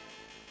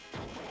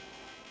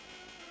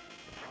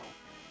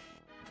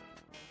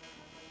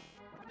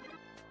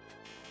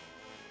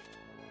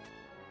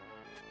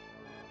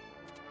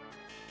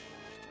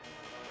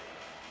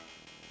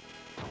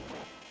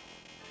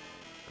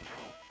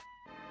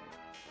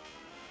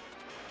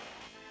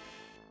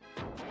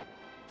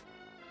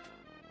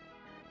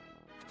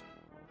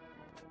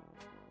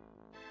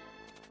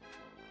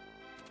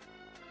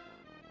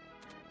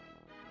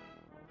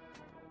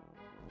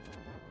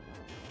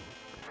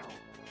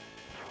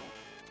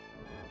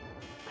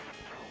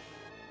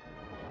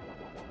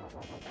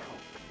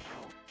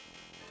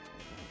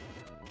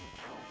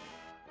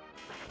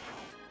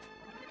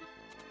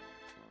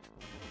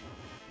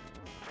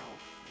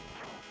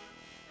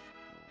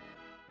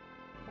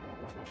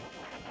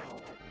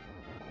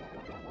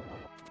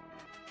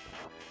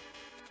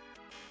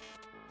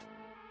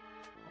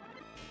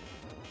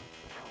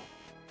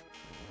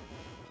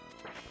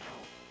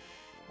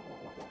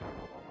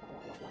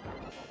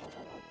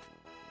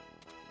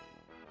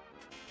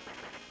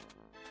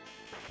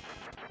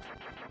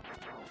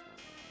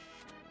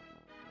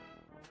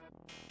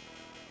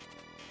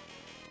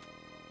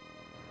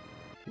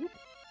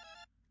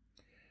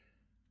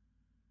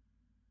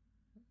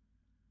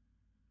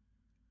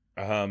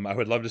 I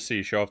would love to see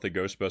you show off the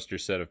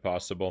Ghostbusters set if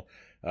possible.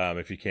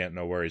 If you can't,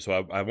 no worries.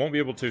 So I won't be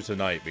able to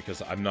tonight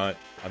because I'm not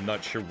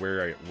sure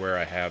where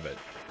I have it.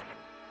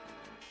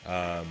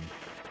 Um,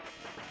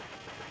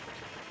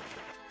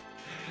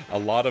 a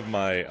lot of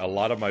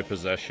my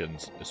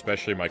possessions,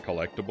 especially my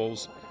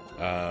collectibles,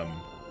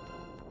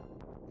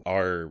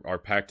 are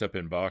packed up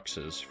in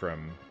boxes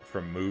from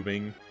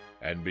moving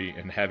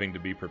and having to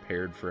be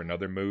prepared for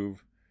another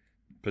move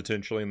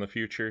potentially in the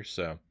future.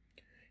 So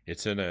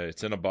it's in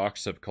a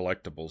box of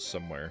collectibles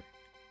somewhere.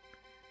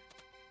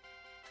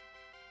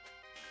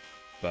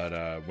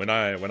 But when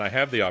I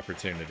have the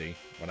opportunity,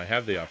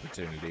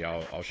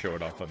 I'll show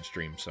it off on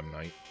stream some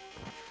night.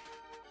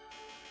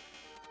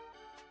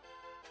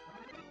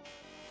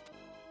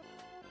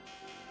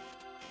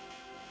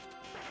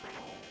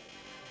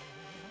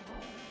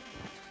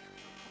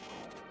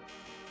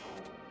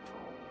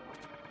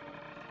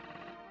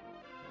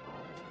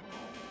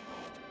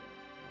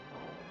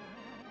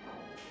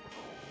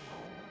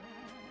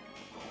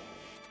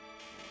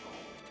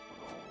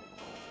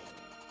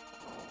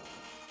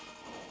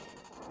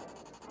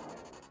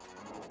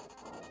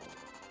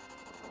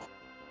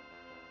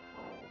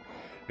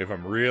 If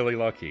I'm really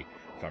lucky,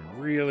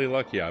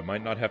 I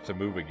might not have to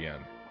move again.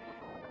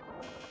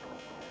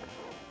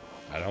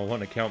 I don't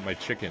want to count my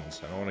chickens.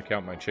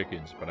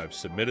 But I've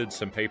submitted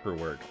some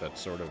paperwork that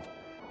sort of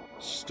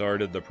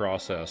started the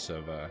process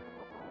of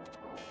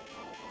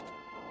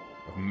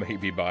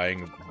maybe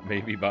buying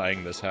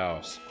this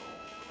house.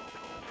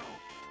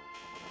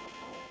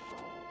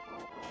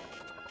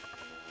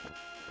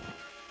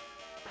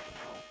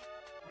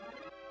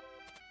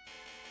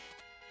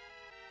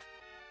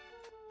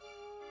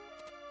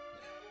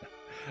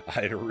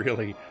 I'd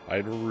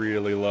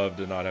really love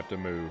to not have to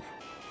move.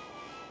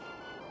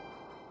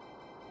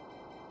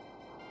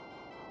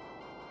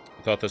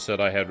 I thought the set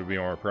I had would be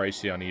more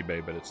pricey on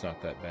eBay, but it's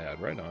not that bad.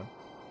 Right on.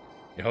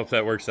 I hope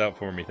that works out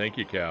for me. Thank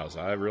you, cows.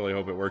 I really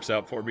hope it works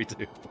out for me,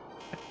 too.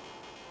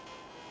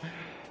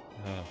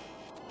 Oh.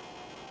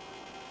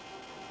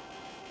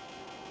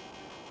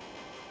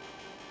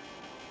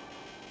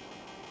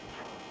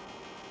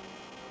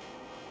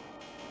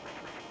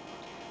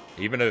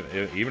 Even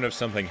if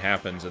something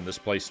happens and this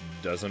place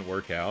doesn't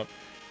work out,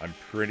 I'm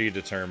pretty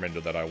determined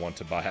that I want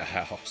to buy a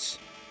house.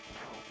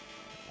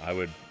 I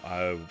would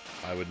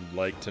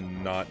like to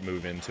not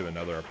move into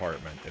another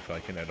apartment if I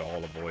can at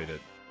all avoid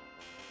it.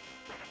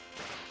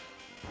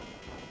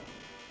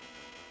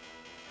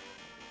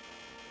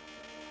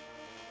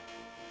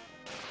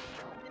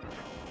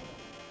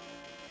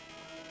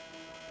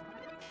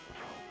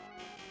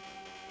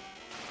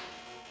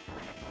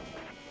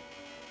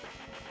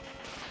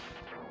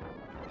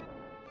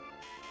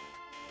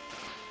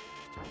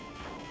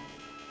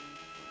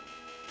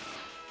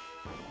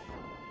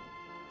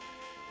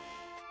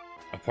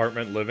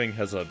 Apartment living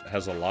has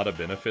a lot of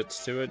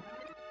benefits to it,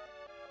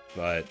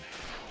 but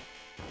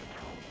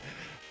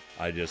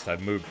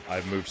I've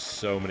moved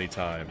so many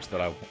times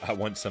that I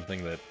want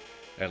something that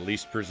at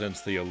least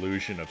presents the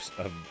illusion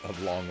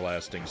of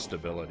long-lasting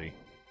stability.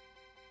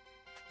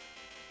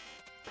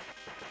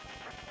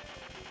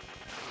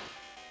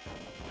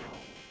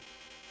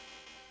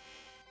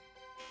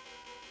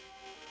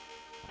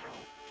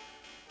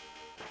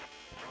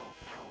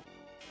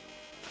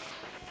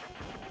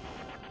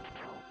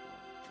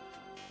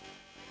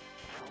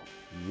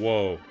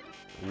 Whoa.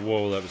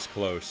 Whoa, that was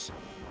close.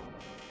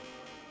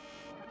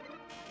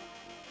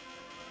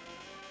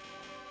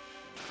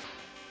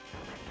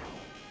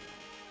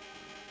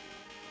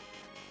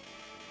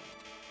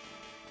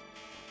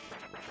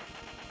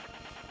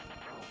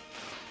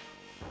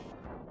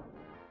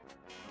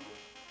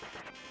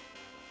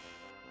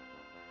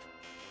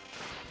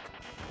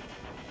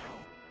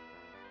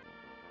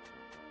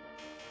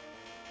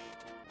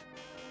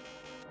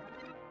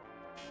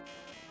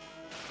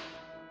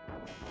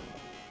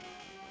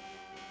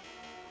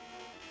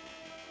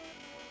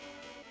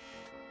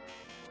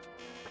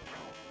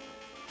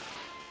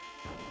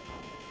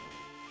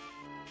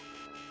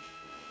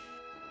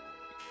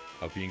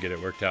 Hope you can get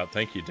it worked out.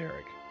 Thank you,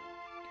 Derek.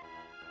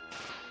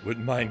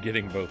 Wouldn't mind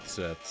getting both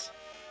sets.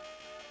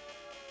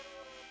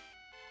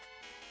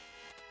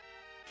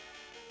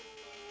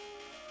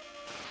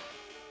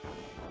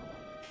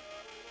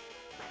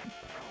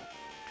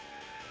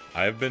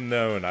 I've been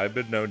known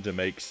to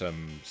make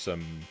some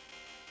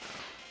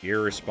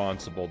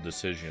irresponsible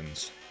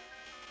decisions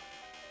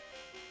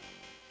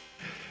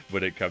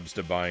when it comes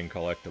to buying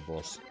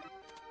collectibles.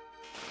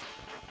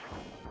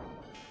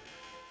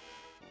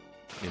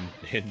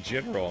 In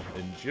general,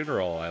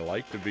 I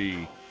like to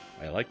be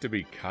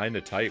kind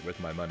of tight with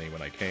my money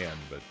when I can,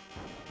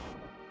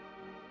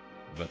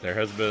 but there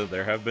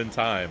have been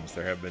times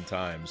where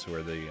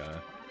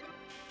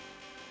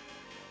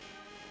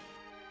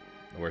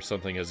where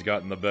something has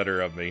gotten the better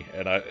of me,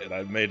 and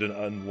I've made an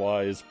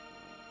unwise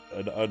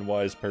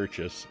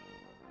purchase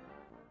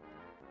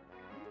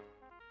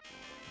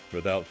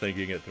without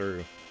thinking it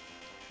through.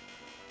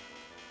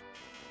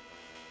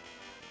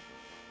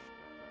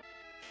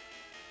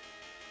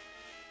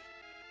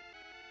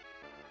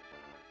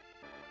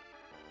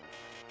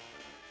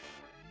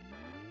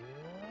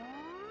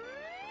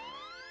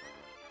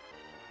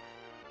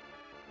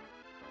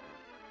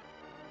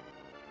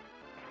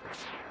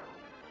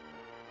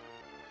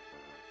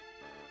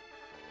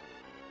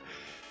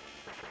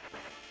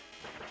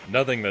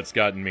 Nothing that's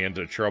gotten me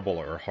into trouble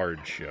or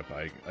hardship,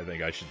 I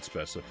think I should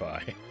specify.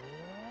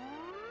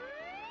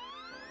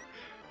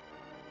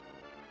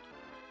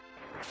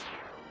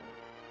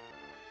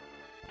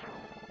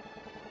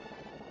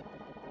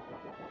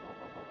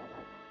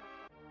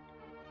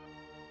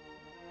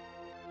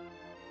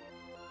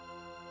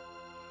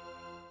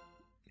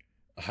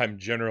 I'm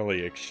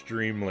generally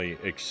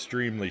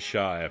extremely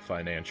shy of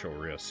financial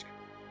risk.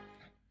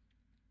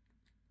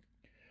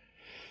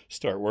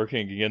 Start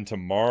working again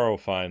tomorrow,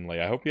 finally.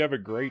 I hope you have a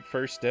great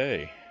first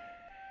day.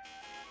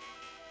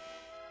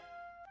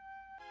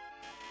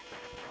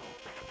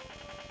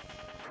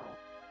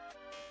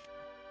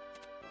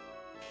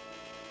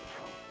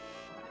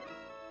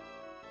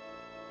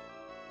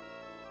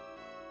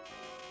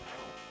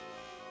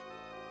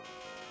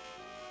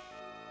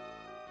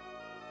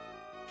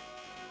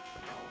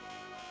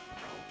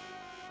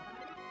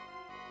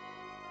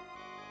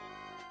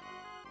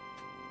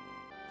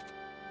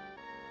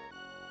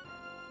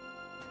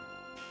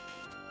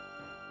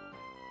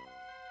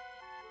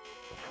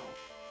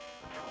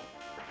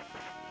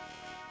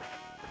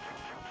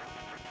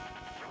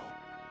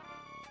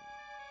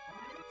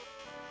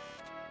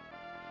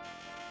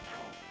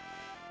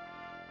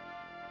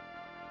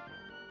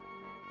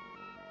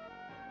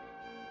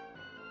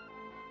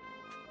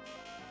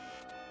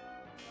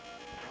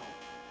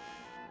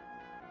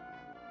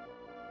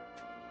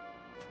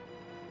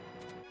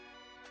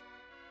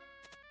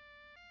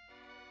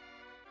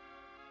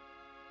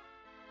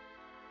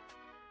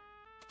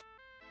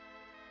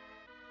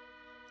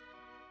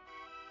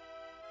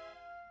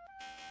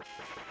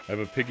 I have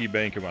a piggy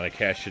bank, and when I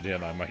cash it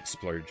in, I might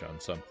splurge on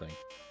something.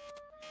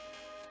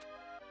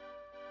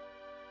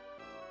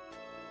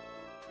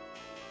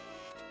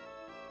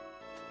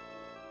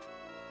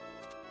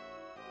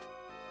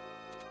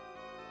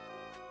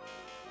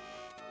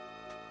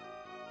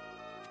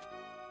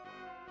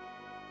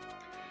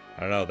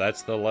 I don't know,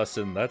 that's the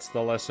lesson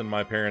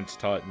my parents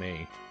taught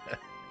me.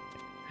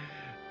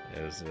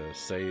 Is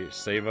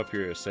save up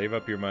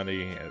your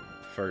money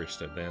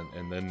first,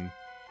 and then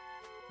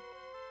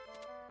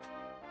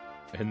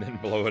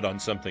blow it on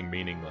something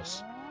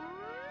meaningless.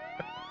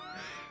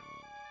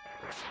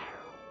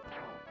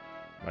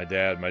 My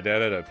dad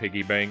had a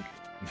piggy bank.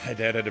 My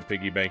dad had a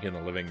piggy bank in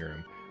the living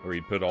room where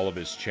he'd put all of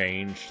his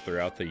change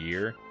throughout the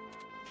year,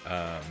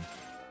 and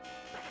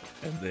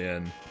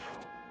then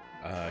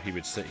he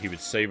would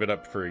save it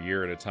up for a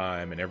year at a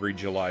time. And every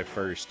July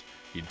 1st,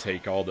 he'd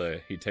take all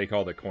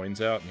the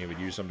coins out, and he would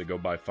use them to go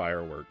buy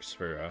fireworks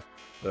for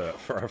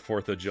our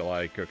 4th of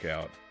July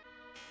cookout.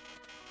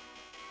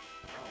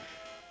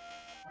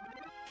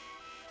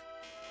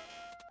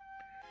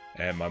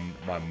 And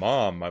my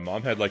mom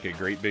had like a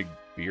great big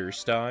beer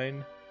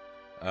stein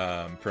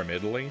from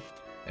Italy,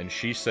 and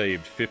she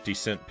saved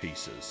 50-cent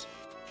pieces.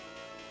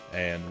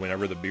 And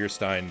whenever the beer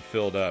stein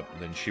filled up,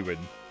 then she would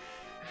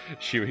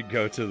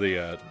go to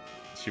the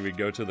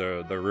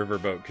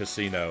riverboat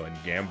casino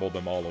and gamble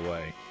them all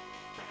away.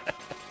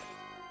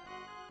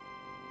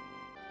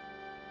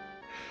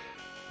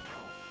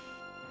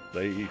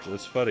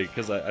 It's funny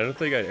because I don't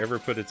think I ever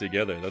put it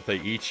together that they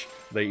each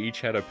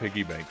had a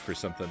piggy bank for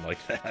something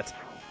like that.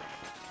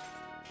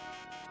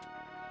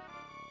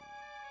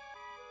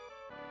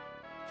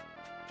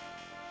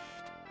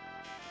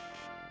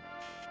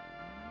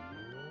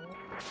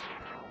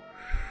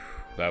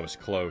 That was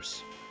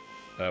close.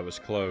 That was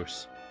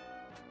close.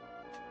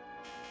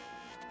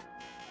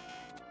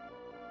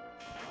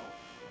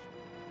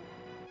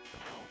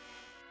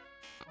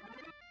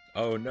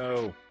 Oh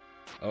no.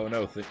 Oh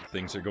no,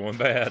 things are going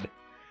bad.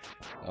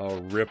 Oh,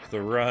 rip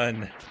the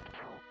run.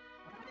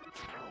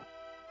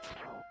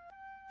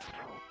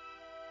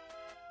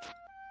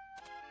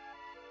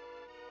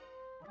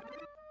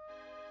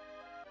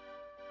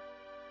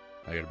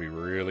 I gotta be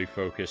really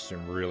focused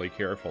and really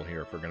careful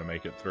here if we're gonna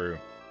make it through.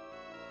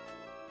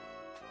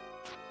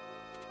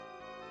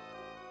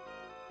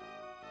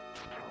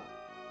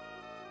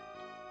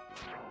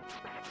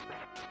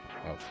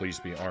 Oh, please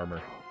be armor.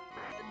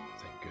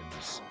 Thank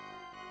goodness.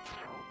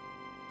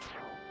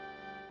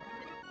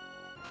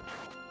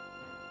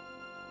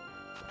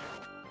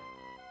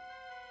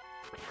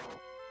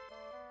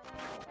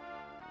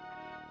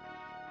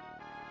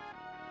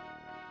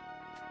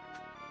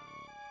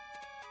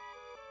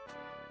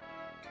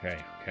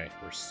 Okay,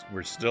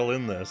 we're still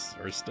in this.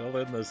 We're still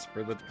in this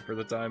for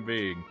the time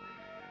being.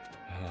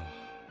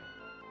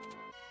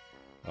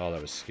 Oh,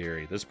 that was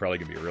scary. This is probably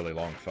gonna be a really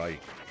long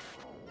fight.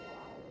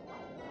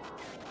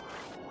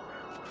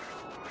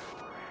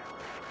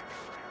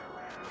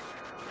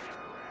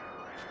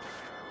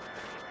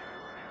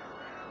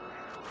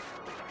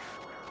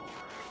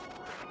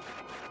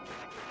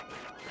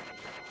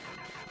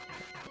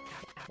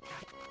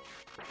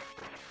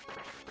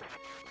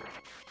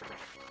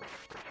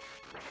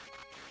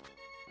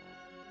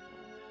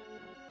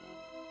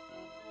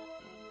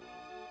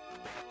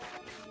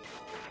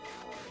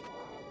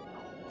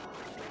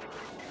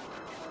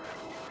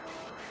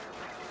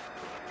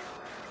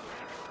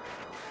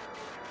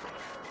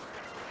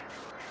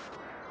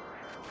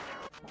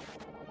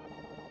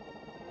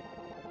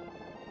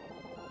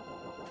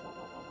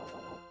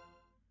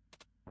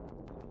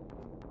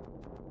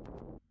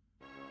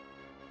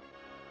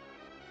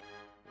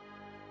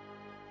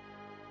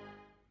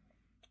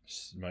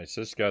 My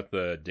sis got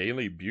the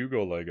Daily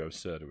Bugle Lego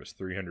set. It was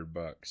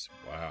 $300.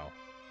 Wow.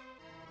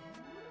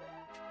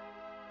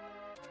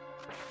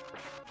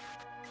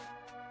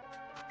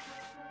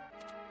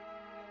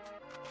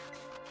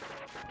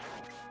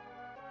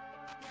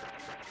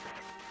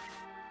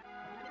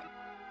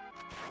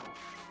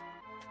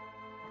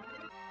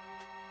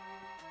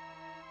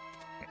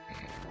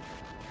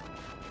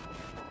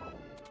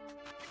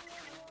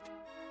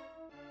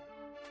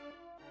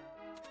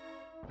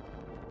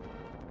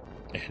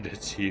 And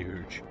it's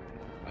huge.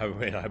 I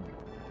mean,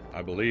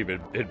 I believe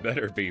it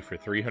better be for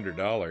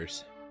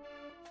 $300.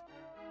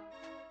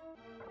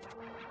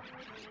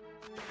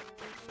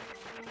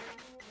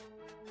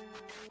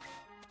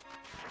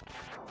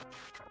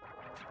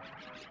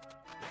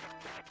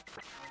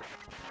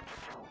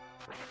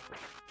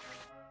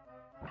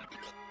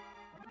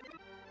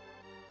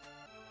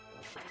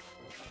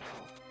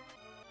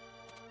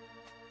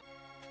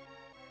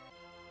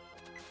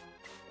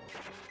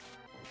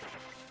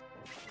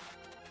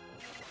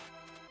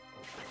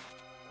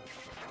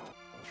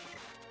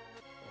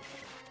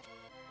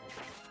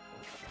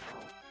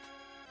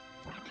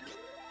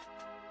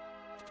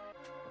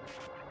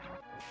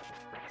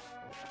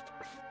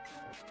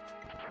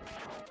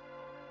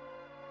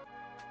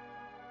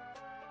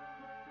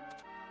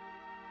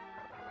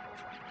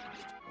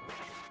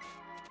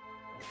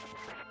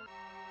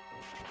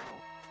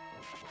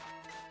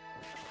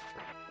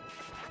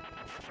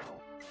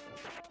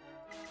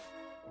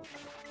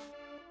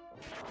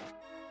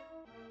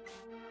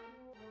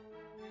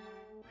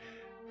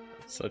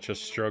 Such a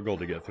struggle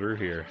to get through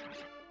here.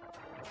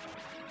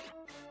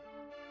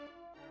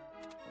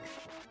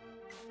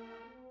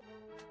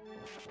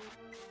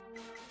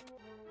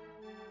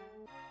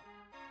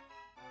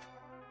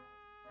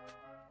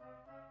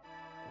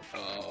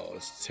 Oh,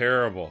 it's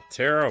terrible,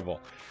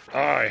 terrible. Oh,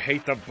 I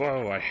hate the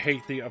bow. I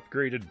hate the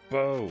upgraded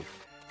bow.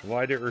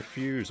 Why did it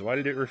refuse? Why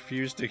did it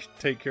refuse to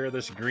take care of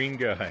this green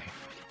guy?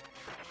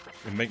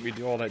 And make me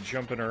do all that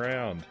jumping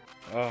around.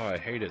 Oh, I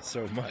hate it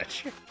so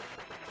much.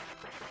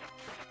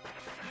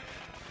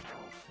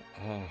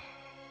 Oh.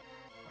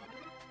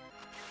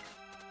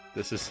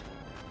 This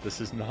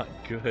is not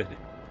good.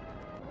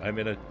 I'm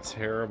in a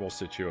terrible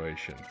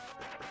situation.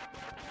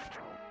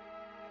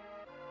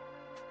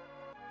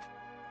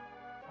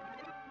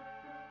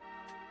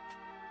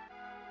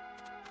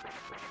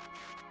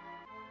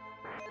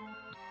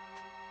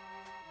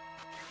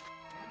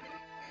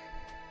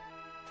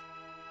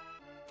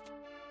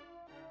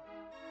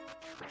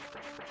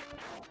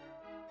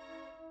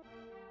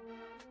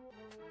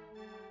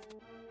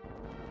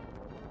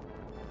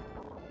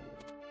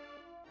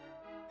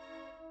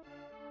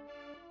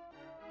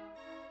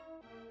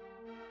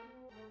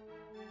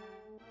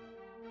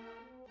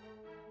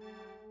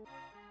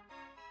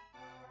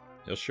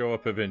 He'll show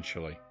up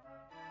eventually.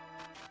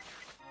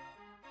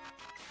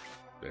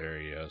 There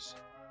he is.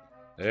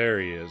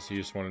 There he is. He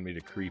just wanted me to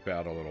creep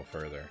out a little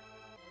further.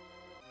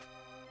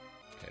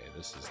 Okay,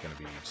 this is going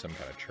to be some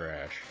kind of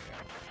trash. Yeah.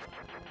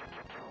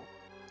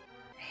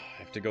 I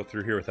have to go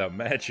through here without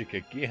magic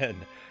again.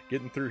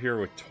 Getting through here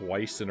with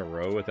twice in a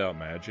row without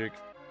magic?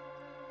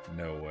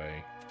 No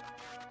way.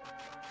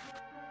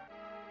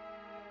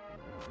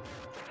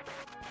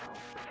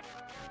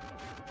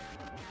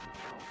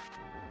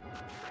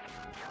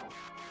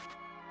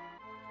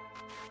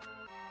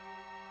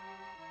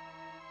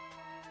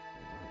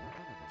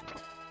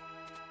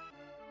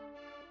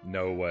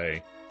 No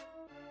way.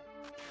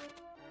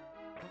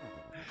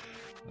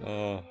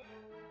 Oh,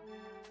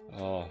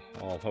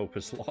 all hope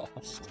is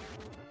lost.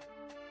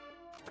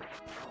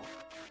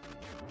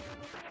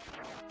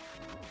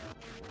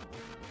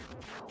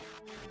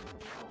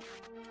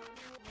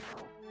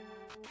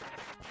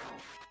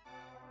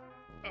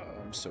 Oh,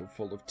 I'm so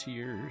full of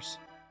tears.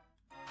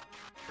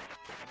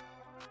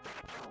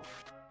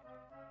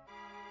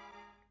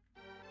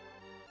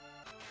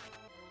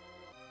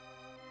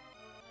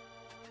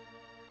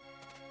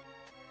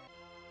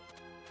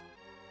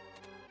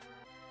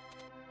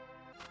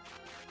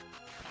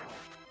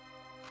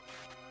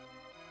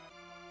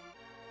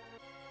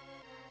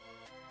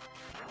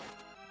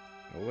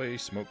 Go away,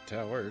 smoke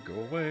tower. Go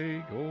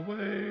away, go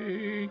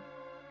away.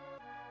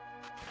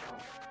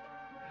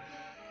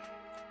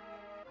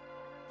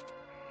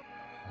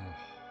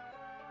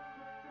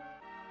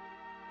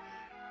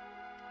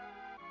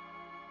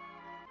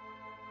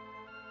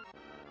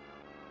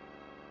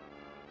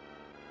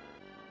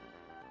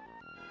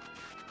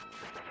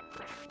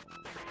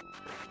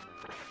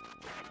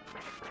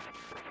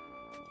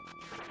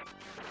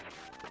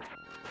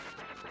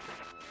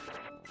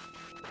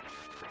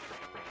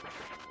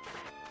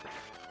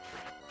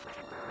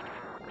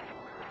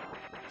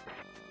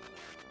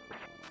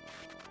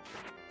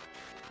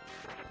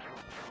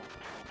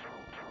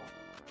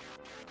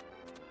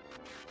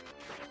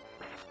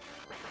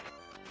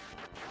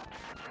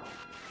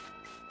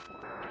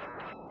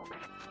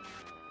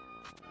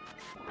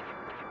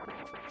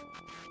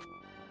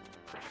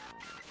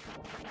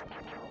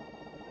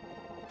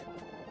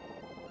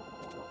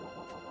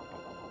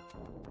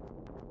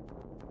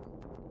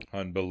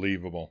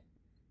 Unbelievable.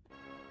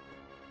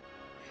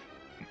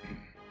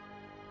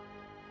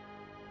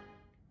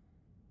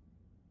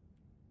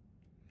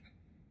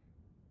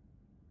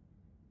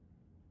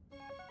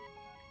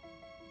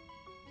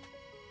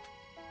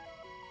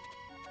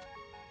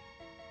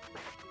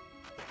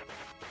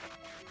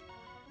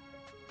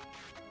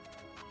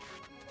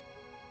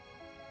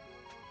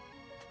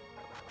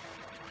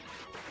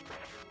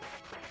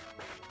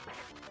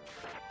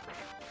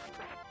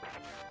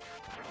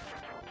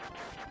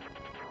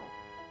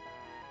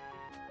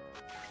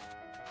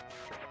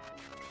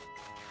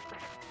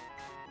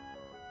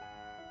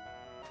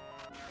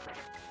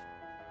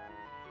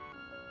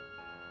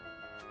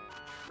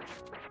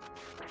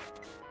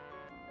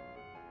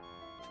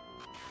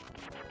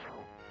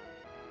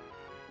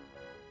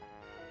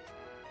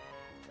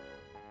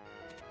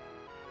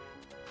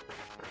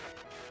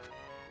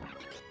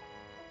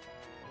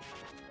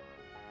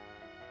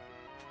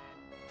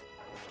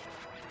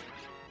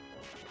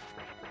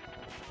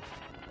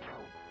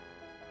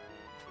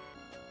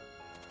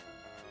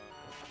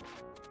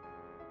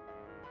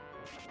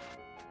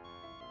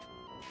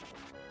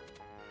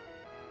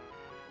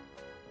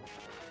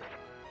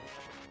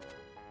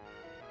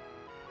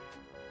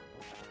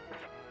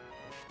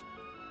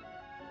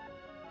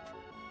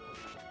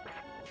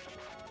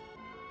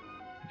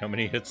 How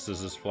many hits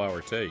does this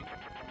flower take?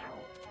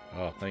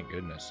 Oh, thank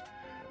goodness.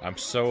 I'm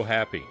so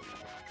happy.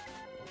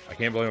 I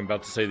can't believe I'm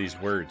about to say these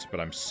words, but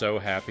I'm so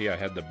happy I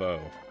had the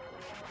bow.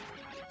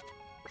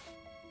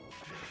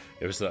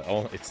 It's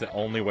the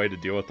only way to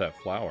deal with that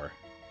flower,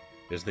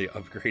 is the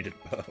upgraded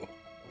bow.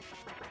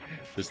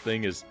 This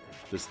thing is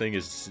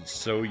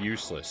so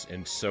useless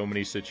in so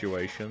many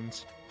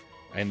situations.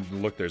 And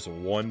look, there's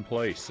one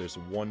place where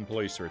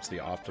it's the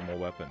optimal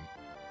weapon.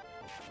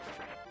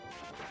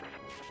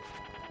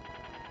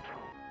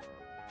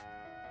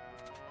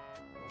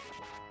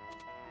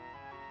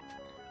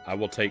 I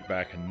will take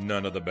back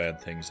none of the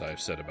bad things I've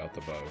said about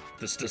the bow.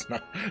 This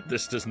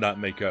does not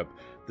make up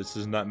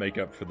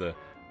for the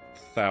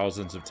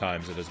thousands of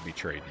times it has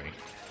betrayed me.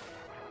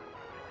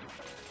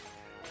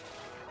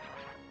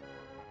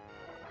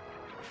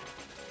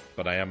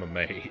 But I am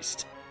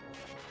amazed.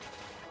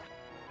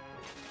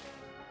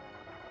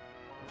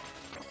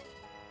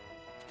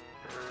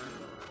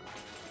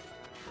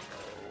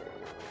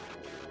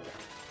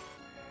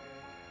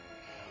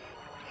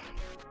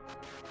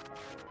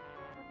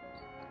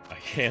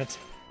 Can't.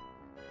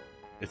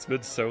 It's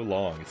been so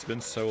long. It's been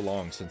so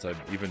long since I've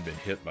even been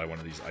hit by one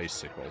of these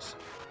icicles.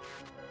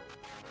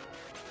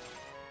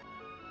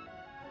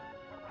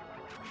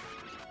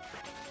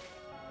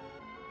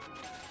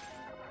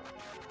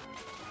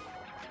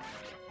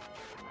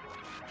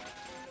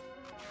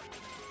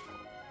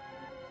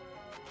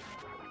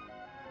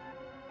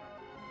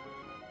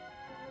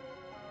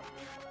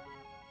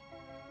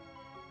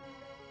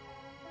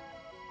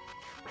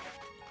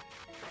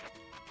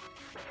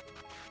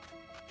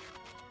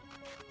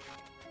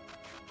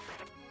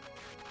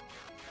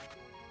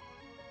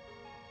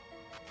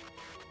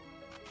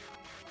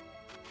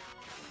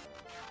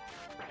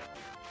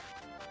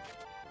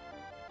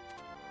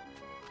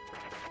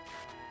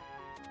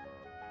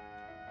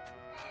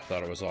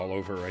 Thought it was all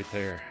over right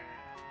there.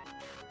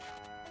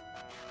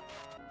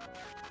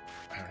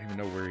 I don't even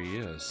know where he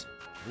is.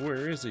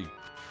 Where is he?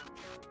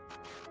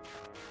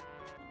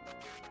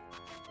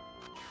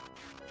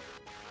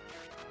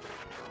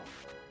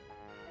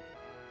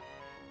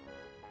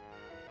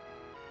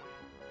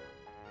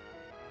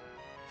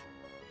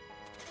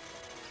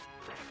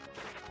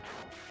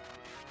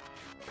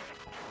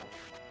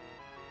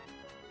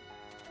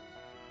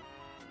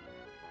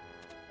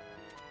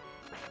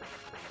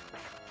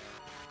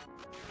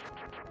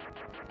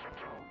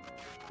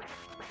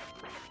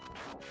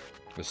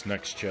 This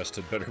next chest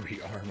had better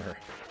be armor.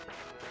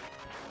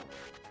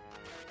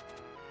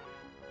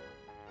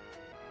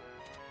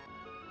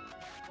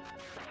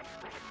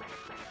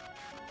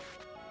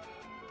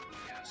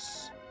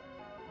 Yes.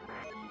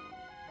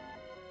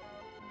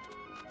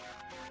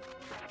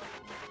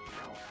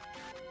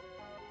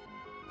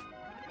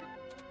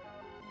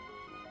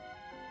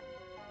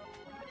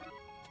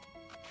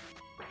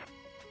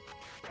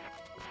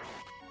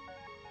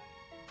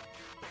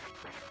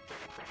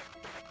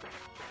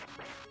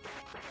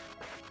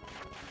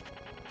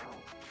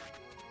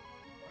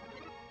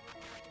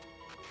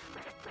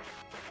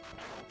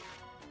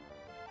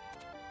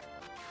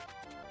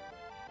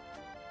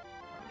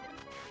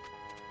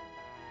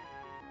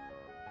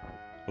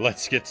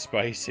 Let's get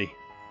spicy.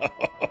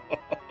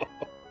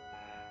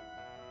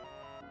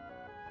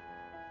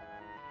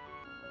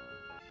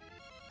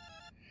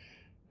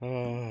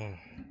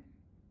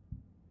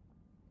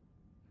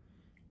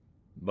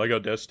 Lego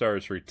Death Star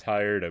is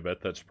retired. I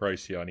bet that's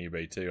pricey on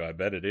eBay too. I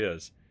bet it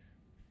is.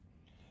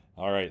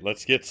 Alright,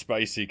 let's get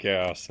spicy,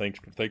 Chaos.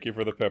 Thank you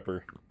for the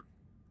pepper.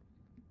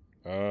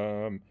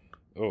 Oh,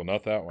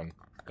 not that one.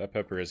 That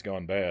pepper has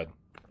gone bad.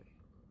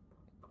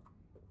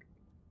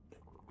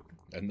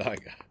 And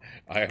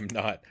I am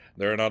not.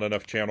 There are not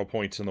enough channel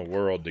points in the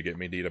world to get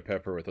me to eat a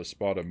pepper with a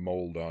spot of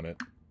mold on it.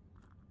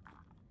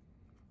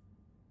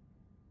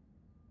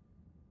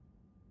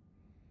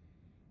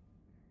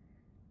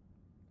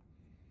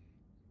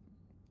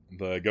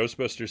 The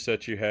Ghostbuster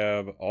set you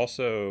have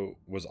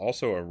was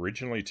also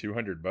originally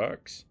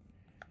 $200.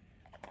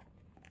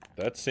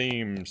 That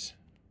seems...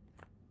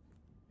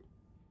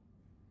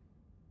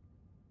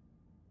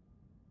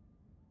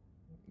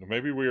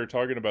 Maybe we were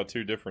talking about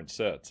two different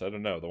sets. I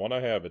don't know. The one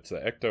I have, it's the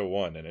Ecto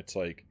one, and it's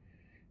like,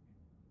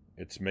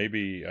 it's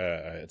maybe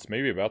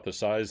about the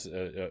size,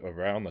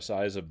 around the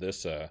size of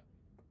this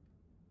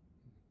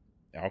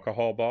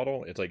alcohol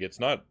bottle. It's like it's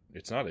not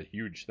a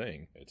huge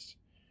thing. It's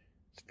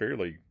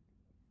fairly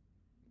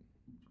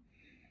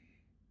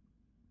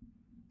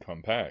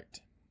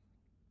compact.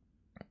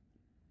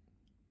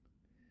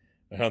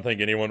 I don't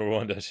think anyone would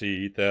want to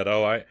see eat that.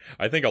 Oh,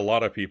 I think a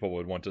lot of people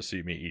would want to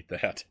see me eat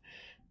that.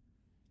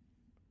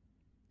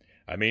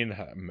 I mean,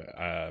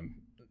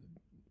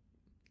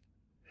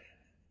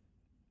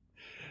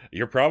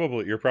 you're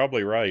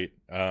probably right.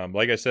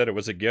 Like I said, it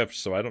was a gift,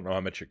 so I don't know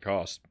how much it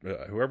cost.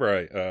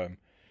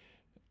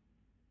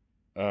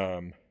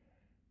 Um,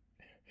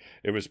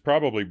 it was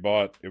probably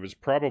bought. It was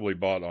probably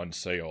bought on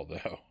sale,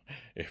 though.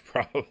 It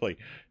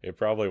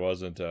probably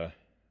wasn't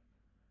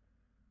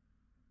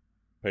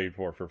paid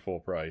for full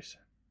price.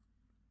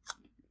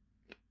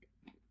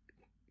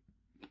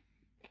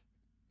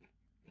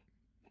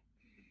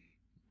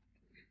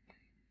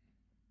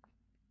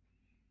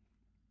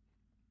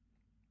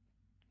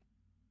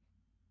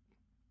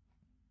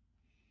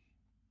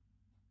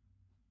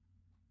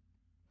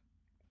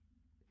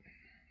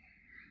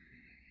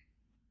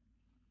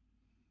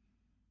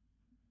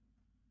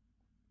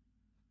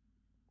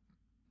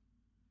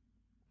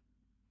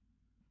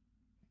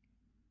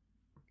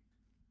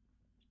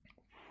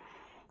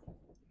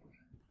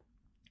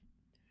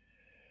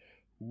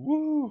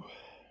 Woo!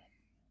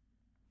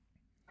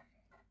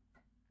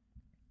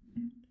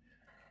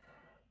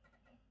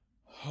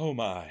 Oh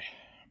my.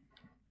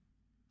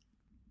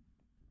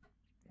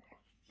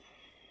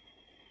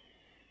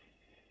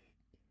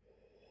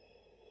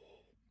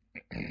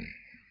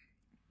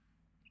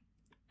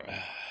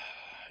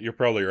 You're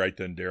probably right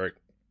then, Derek.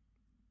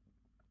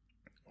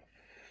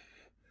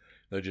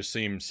 It just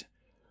seems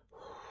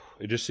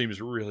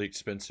really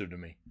expensive to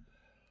me.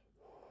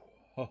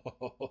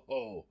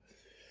 Oh,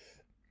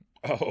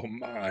 oh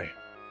my.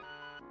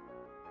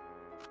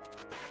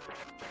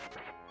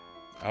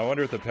 I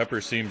wonder if the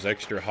pepper seems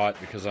extra hot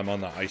because I'm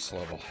on the ice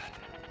level.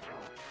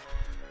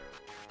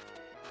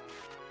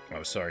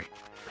 Oh, sorry.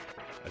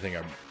 I think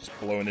I'm just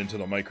blowing into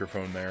the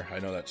microphone there. I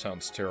know that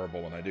sounds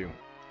terrible when I do.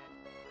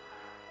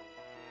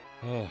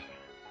 Oh.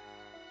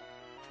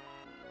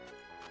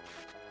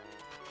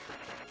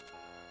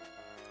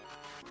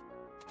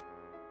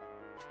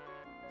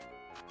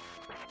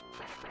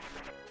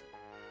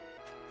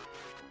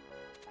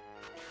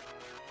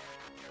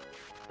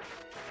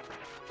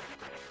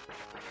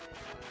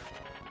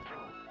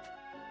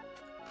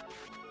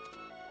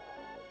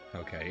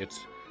 Okay,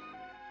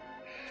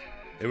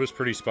 it was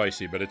pretty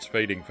spicy, but it's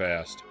fading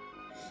fast.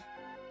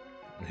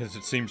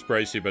 It seems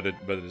pricey, but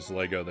it's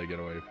Lego. They get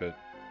away with it.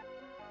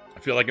 I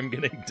feel like I'm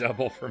getting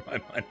double for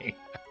my money.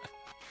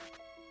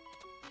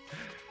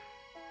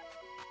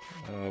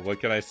 What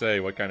can I say?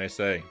 What can I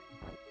say?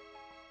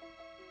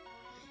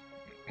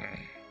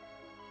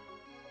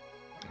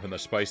 When the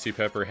spicy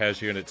pepper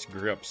has you in its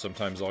grip,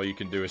 sometimes all you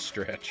can do is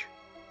stretch.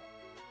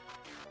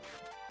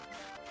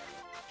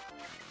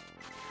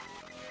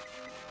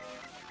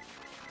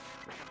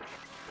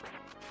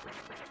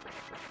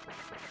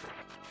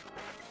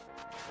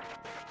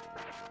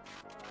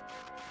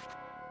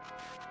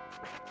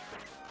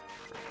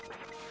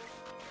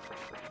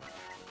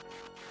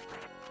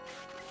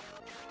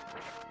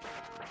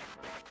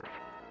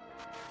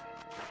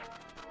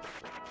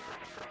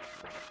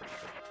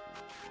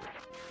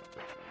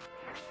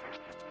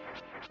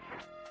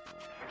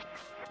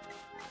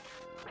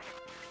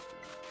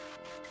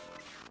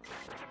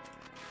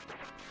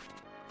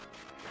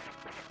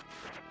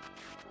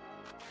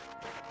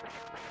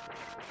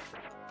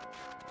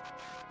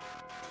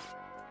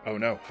 Oh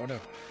no, oh no.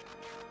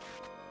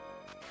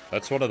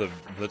 That's one of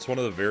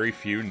the very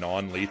few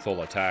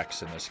non-lethal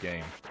attacks in this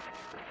game.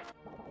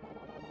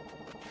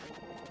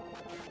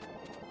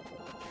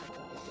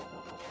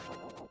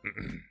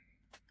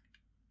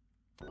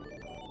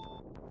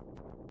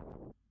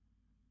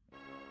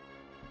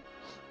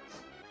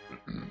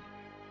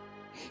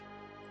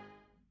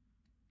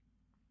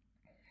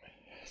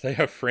 They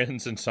have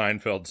Friends and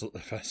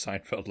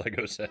Seinfeld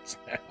Lego sets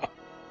now.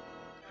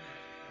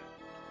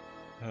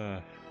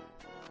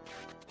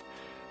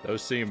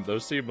 Those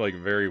seem like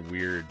very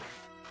weird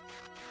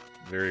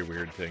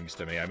things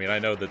to me. I mean, I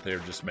know that they're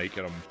just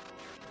making them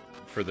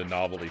for the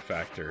novelty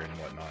factor and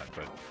whatnot,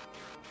 but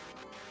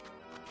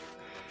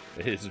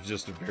it's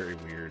just very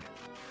weird.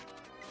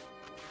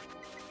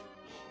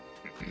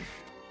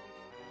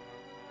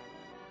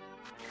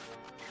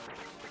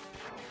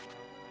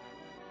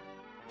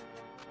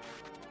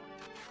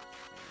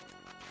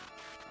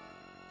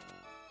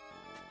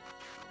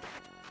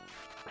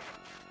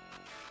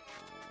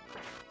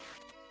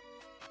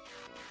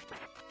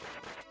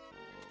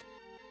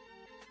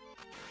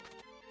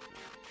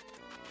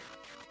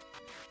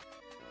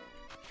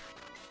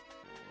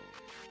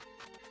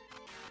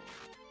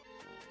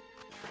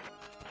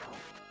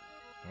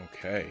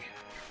 Okay.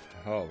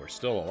 Oh, we're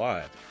still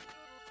alive.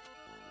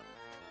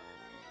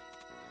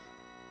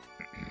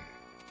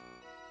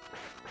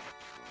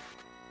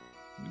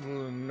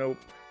 Nope.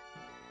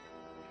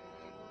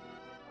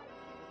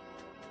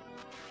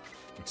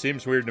 It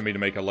seems weird to me to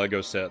make a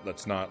Lego set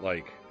that's not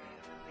like...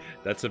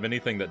 That's of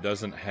anything that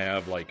doesn't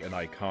have like an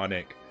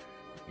iconic,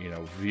 you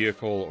know,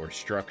 vehicle or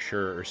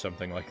structure or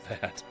something like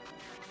that.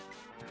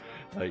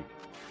 Like,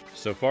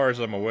 so far as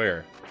I'm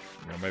aware,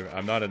 You know, maybe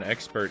I'm not an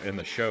expert in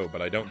the show,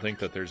 but I don't think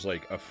that there's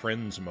like a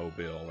Friends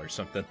mobile or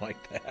something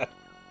like that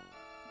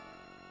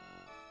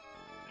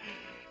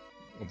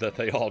that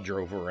they all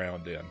drove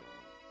around in.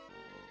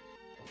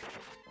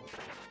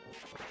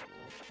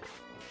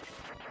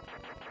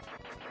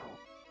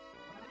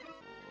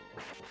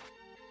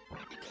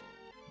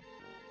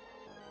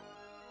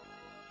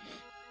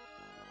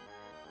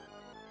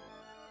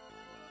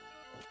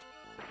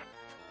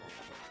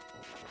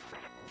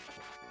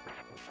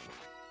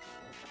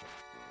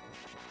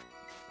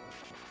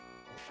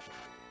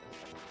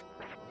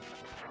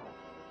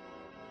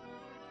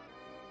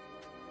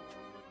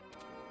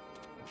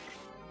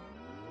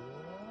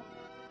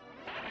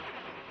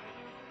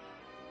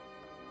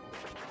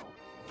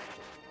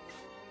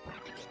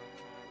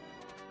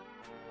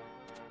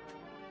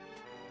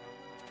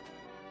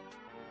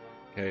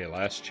 Okay,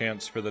 last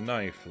chance for the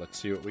knife. Let's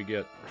see what we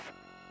get.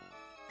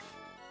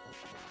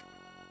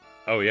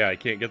 Oh yeah, I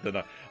can't get the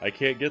knife. I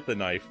can't get the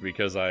knife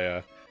because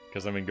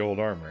because I'm in gold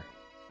armor.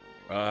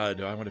 Do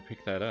I want to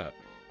pick that up?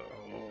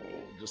 Oh,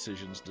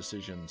 decisions.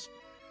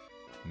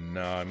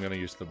 No, I'm gonna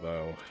use the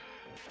bow.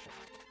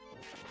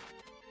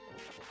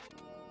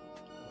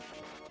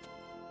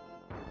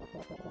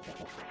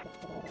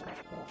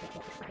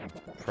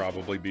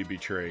 Probably be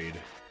betrayed.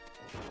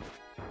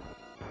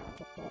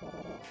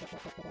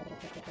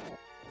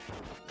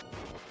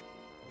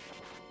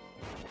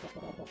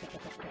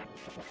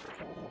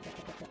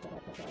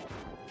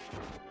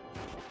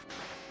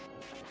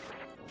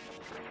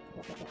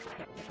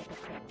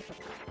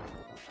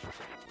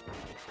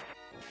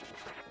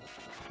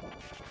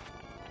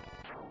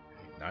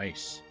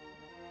 Nice.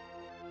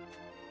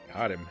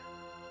 Got him.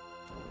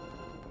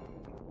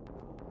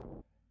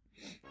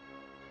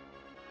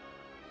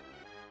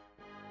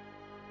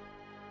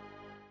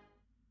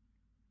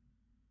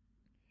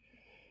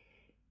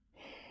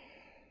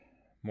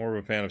 More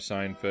of a fan of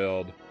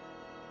Seinfeld.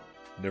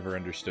 Never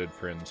understood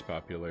Friends'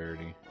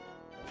 popularity.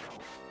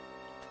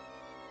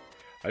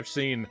 I've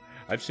seen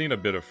a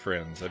bit of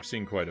Friends. I've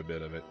seen quite a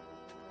bit of it.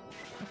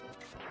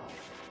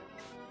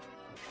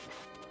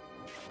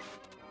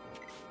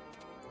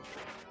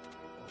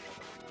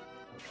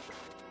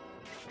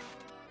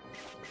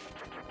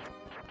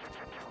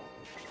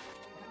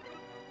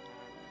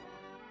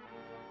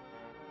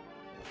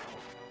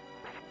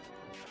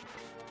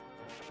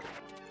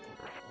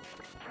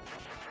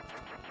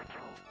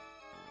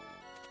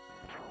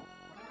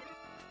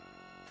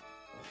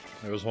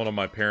 It was one of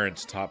my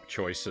parents' top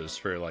choices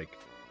for, like,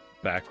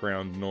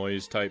 background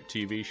noise type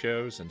TV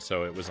shows, and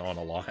so it was on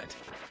a lot.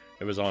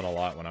 It was on a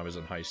lot when I was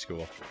in high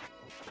school.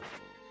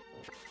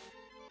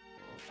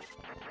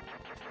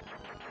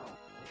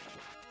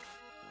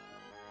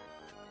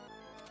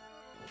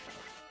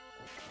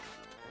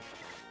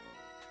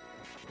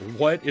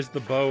 What is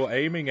the bow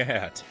aiming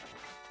at?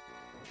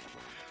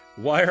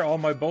 Why are all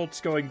my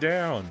bolts going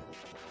down?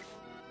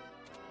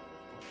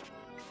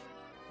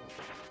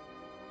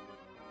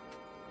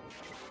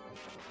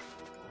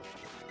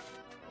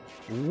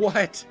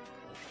 What?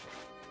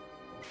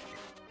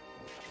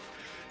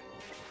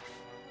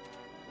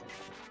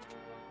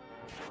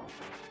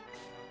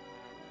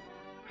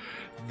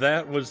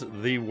 That was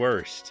the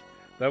worst.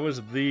 That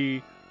was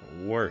the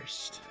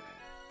worst.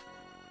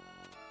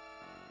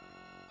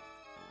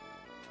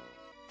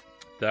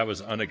 That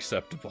was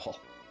unacceptable.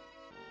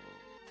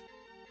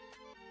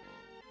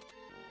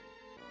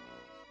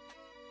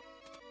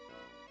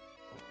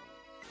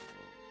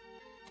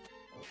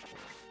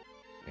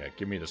 Yeah,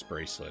 give me this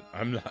bracelet.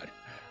 I'm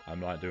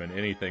not doing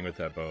anything with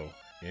that bow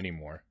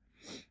anymore.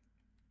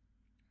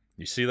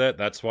 You see that?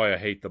 That's why I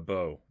hate the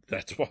bow.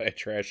 That's why I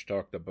trash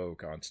talk the bow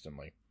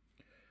constantly.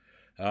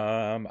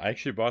 I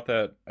actually bought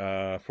that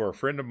for a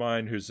friend of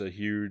mine who's a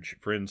huge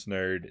Friends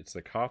nerd. It's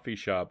the coffee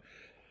shop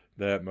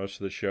that most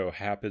of the show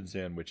happens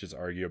in, which is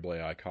arguably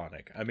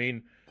iconic. I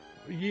mean,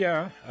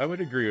 yeah, I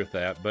would agree with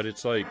that, but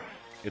it's like,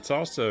 it's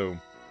also,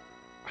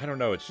 I don't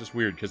know, it's just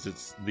weird because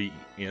it's the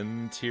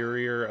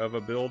interior of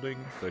a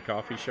building, the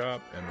coffee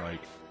shop, and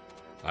like,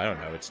 I don't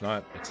know, it's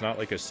not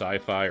like a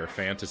sci-fi or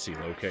fantasy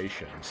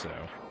location, so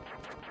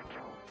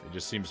it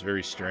just seems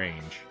very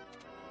strange.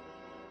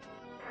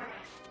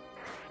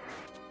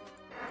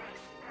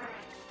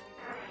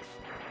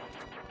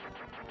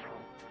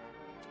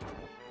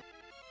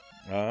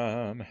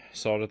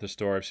 Saw it at the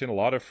store. I've seen a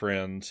lot of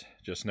Friends,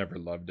 just never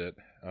loved it.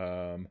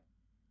 I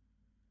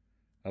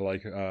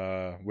like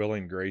Will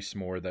and Grace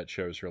more. That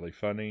show's really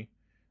funny.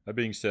 That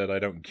being said, I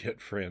don't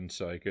get Friends,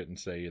 so I couldn't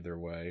say either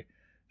way.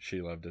 She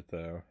loved it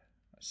though.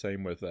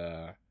 Same with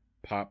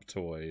Pop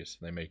Toys.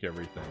 They make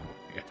everything.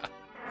 Yeah.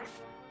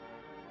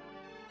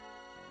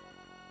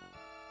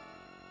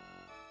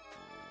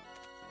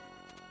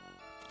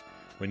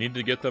 We need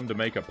to get them to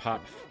make a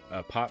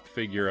pop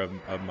figure of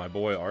my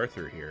boy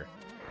Arthur here.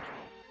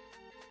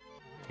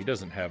 He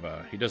doesn't have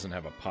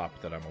a pop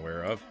that I'm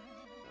aware of.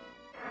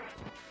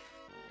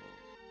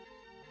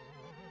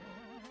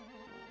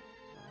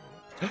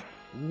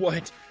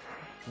 What?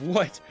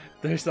 What?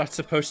 There's not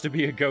supposed to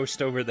be a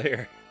ghost over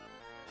there.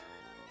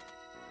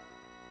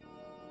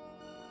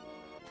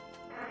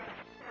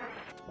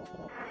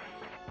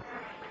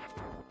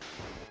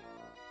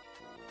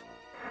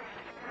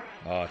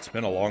 Oh, it's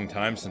been a long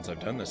time since I've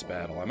done this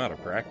battle. I'm out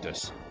of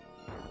practice.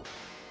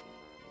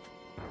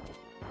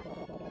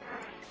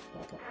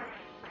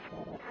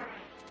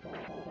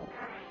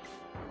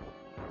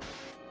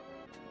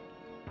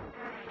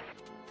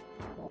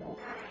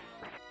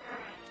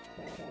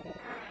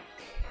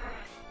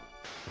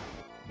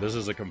 This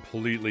is a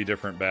completely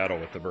different battle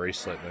with the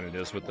bracelet than it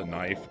is with the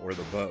knife or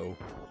the bow.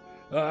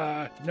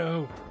 Ah,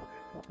 no!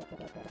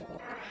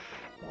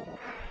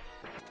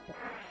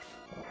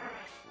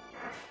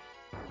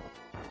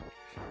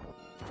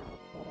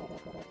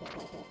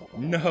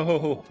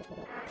 No!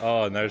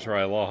 Oh, and there's where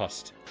I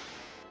lost.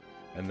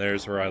 And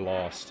there's where I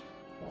lost.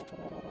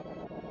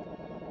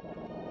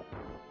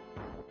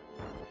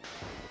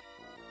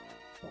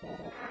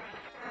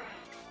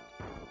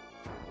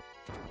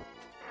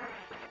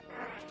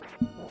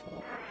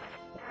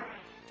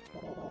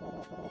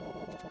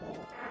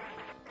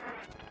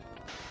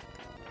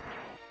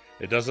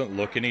 It doesn't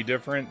look any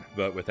different,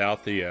 but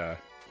without the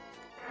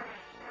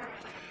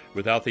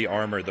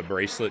armor, the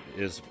bracelet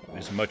is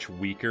much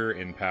weaker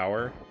in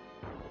power,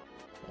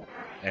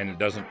 and it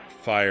doesn't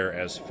fire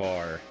as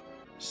far.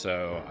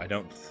 So I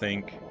don't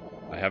think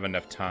I have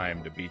enough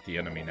time to beat the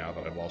enemy now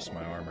that I've lost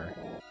my armor,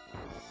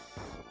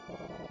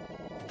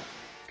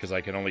 because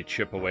I can only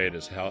chip away at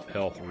his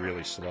health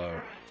really slow.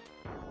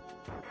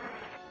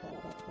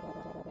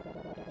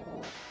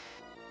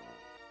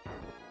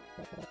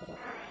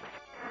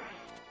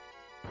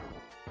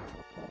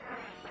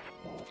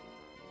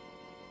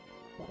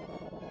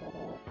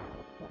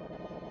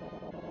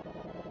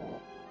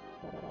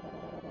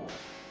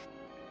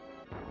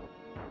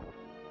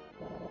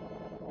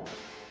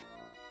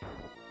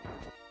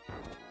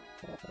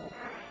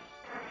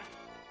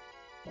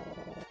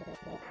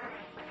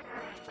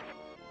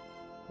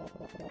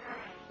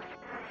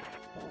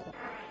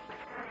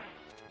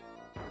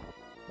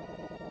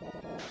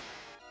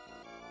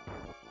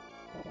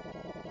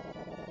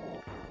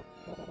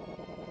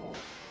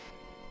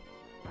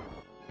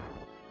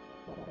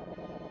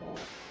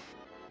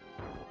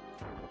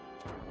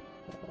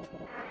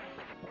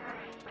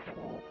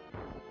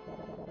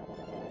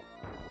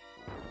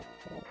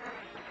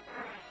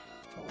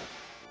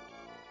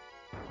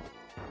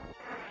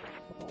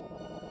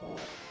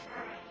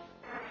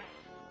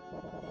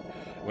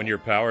 When you're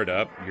powered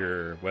up,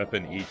 your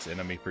weapon eats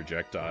enemy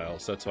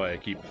projectiles. That's why I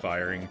keep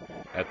firing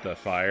at the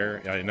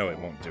fire. I know it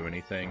won't do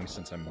anything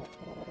since I'm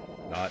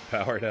not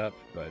powered up,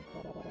 but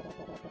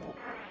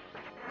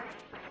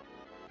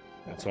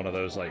it's one of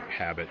those, like,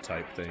 habit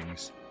type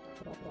things.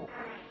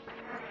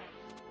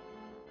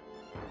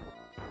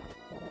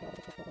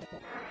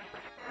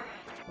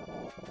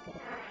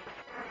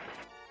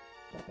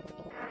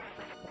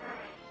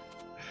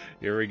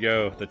 Here we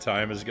go. The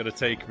time is gonna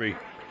take me.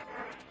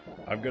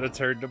 I'm gonna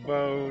turn to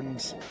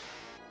bones.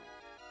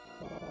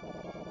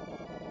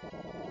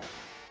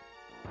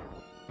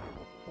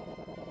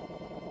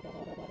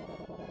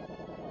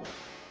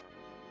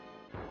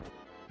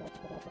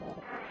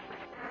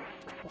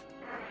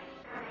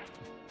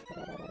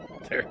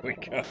 There we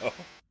go.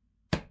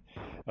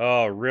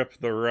 Oh, rip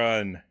the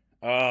run.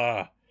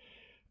 I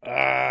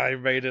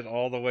made it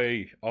all the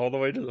way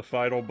to the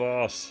final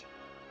boss.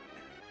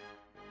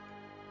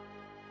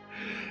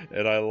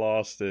 And I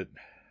lost it.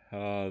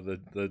 Oh,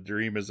 the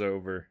dream is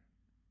over.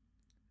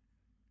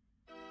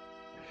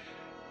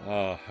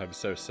 Oh, I'm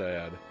so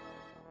sad.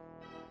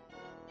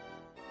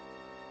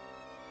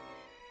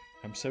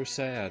 I'm so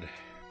sad.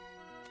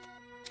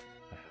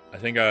 I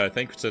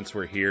think since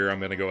we're here, I'm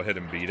gonna go ahead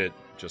and beat it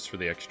just for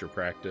the extra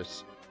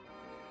practice.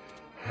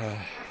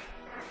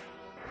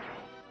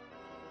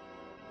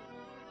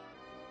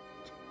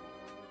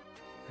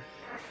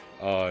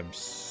 Oh, I'm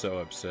so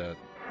upset.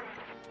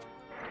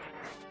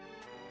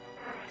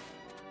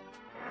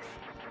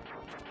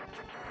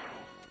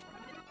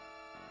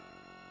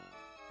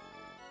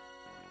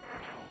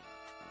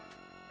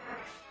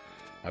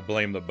 I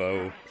blame the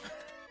bow.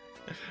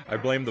 I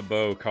blame the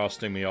bow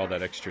costing me all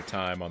that extra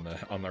time on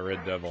the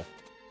Red Devil.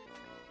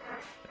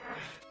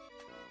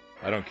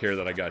 I don't care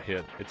that I got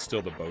hit. It's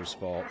still the bow's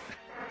fault.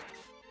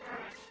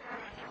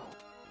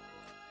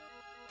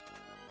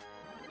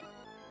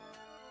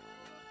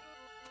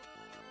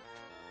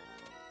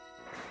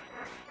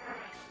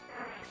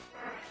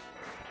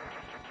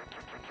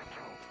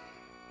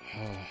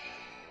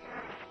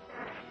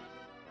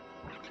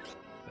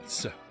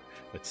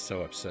 That's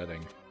so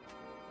upsetting.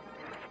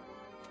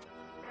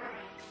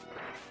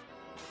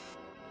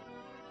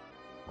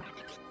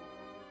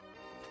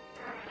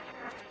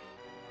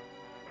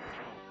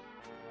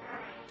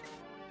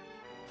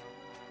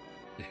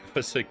 It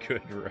was a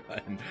good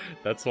run.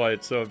 That's why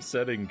it's so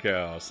upsetting,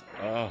 Chaos.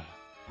 Oh,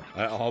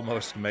 I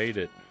almost made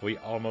it. We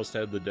almost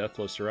had the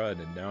deathless run,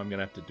 and now I'm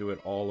gonna have to do it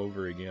all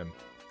over again.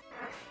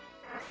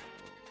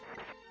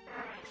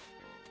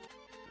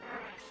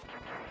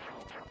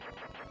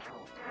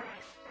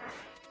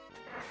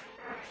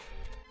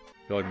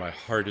 I feel like my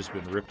heart has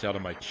been ripped out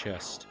of my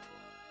chest.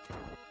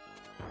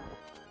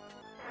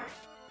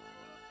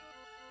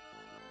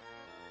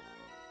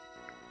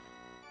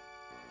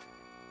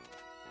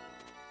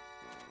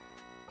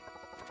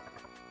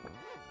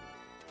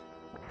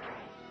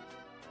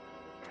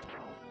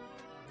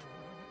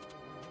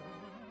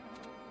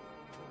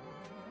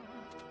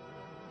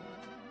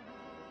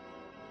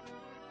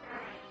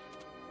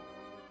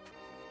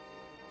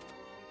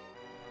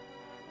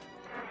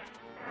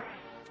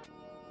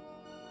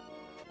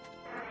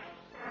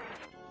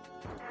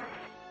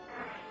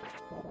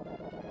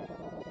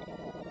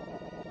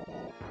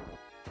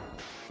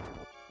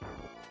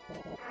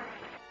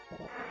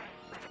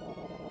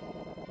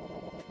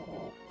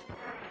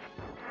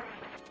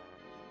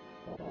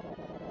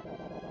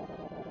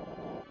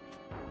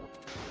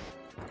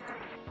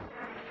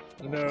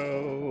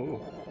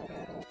 No.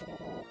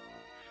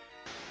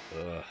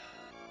 Ugh.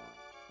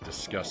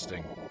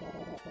 Disgusting.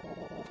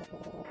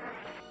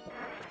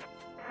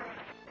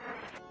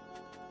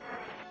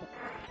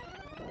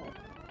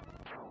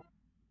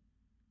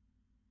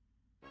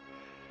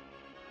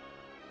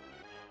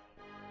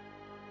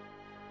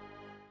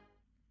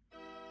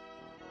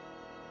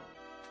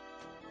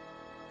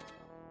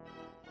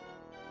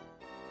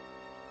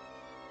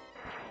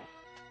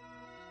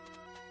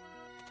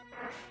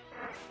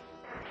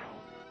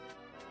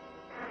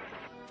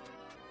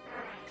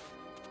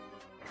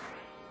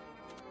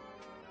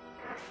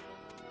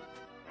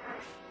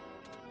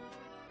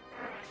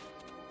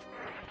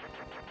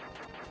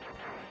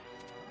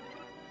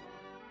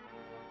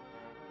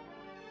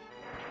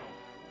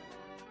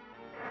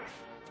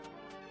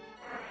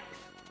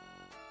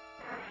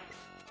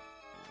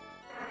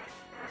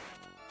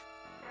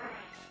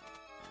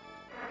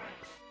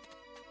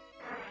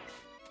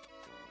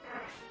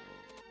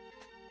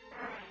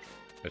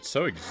 It's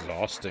so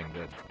exhausting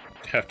to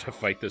have to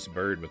fight this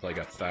bird with like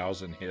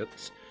 1,000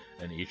 hits,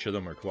 and each of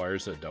them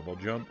requires a double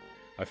jump.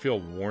 I feel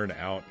worn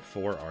out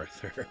for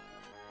Arthur.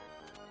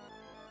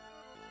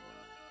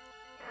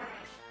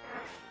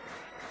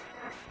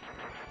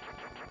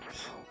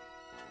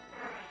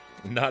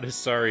 Not as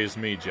sorry as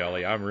me,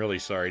 Jelly. I'm really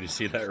sorry to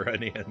see that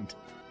run end.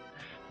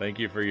 Thank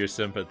you for your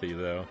sympathy,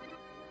 though.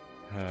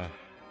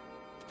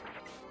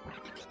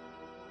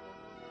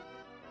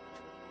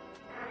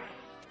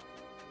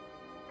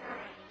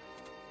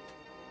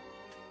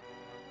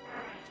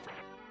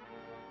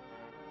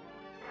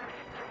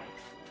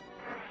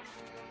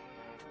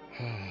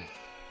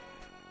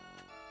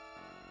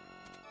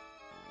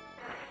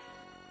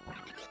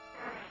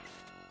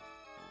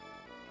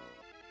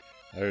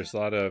 There's a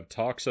lot of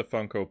talks of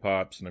Funko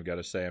Pops, and I've got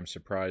to say I'm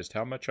surprised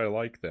how much I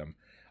like them.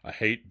 I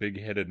hate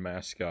big-headed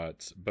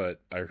mascots,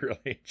 but I really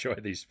enjoy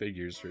these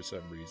figures for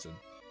some reason.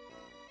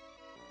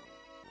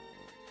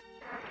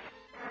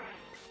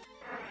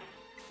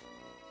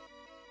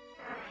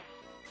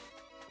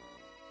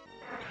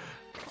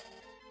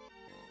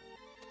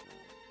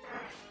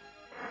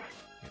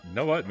 You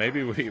know what?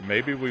 Maybe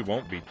we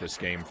won't beat this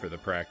game for the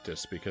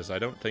practice, because I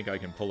don't think I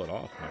can pull it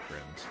off, my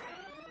friends.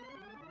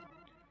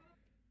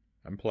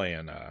 I'm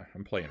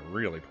playing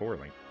really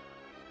poorly.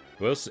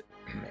 We'll see.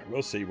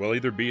 We'll see. We'll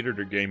either beat it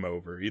or game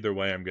over. Either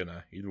way, I'm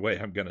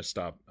gonna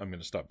stop. I'm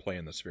gonna stop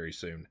playing this very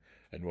soon,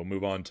 and we'll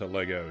move on to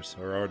Legos.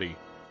 We're already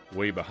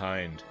way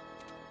behind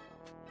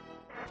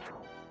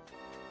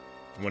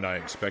when I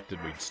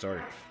expected we'd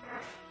start.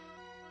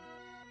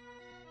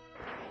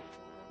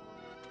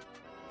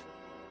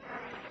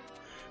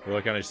 Well,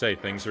 what can I say?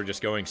 Things were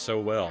just going so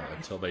well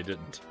until they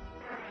didn't.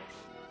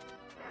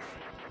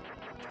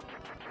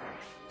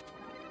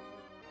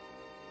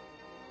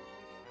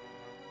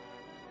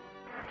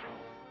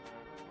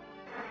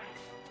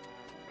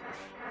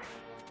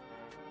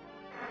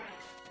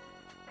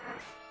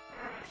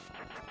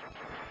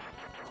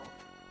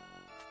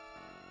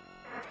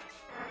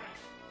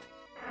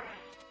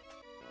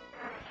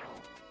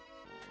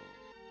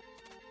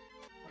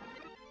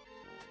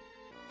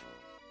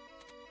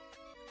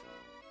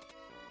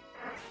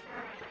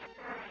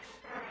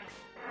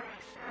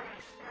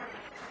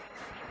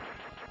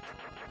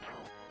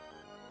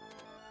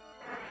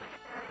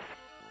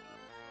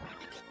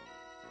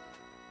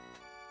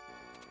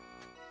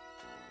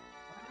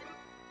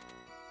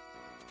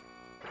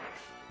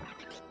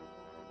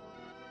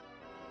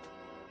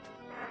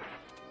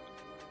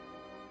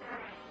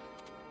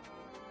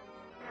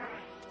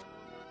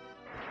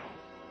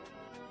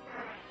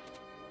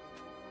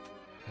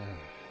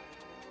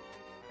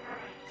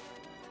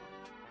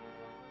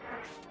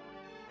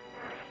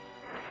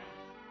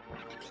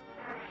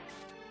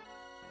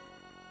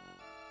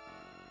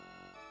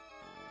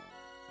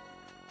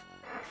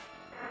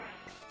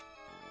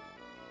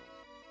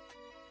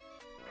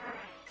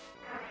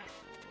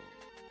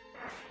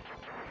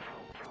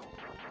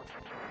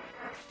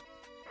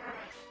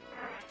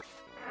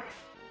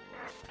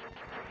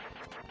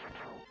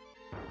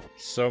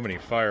 So many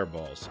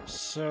fireballs.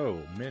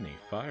 So many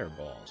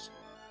fireballs.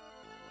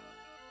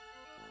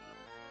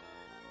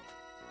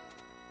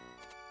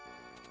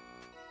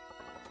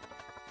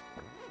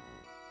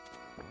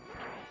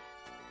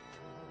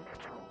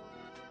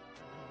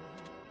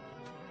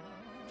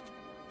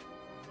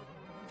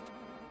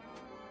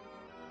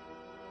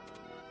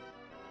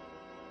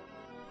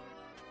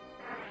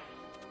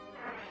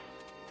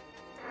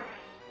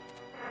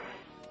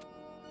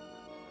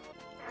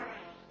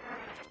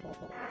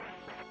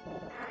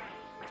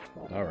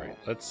 Alright,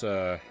 let's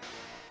try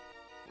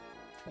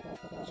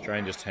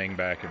and just hang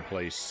back and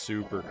play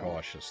super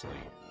cautiously.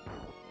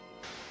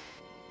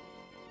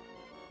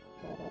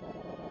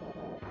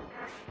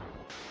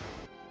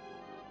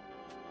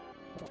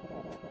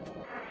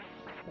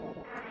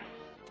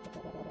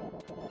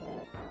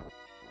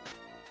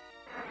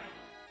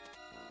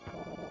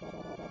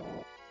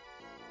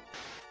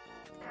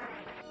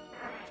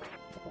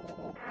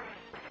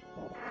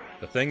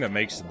 The thing that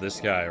makes this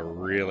guy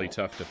really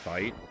tough to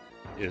fight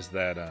is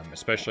that,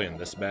 especially in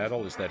this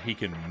battle, is that he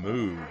can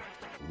move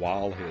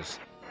while his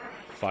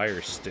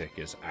fire stick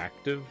is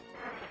active.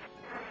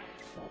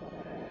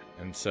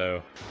 And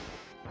so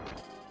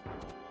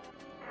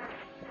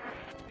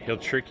he'll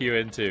trick you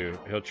into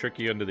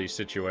these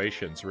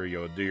situations where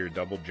you'll do your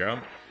double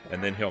jump,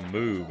 and then he'll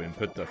move and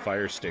put the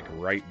fire stick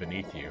right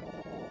beneath you.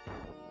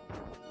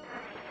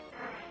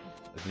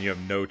 And you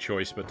have no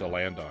choice but to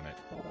land on it.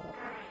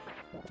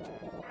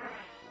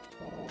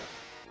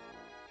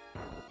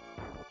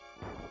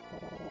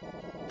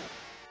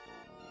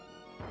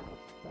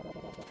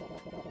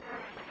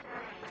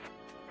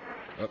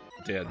 Oh,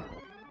 dead.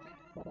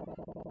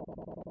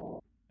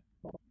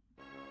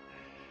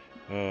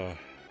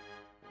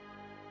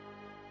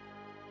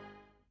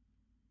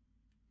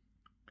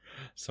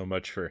 So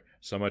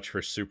much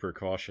for super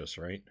cautious,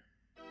 right?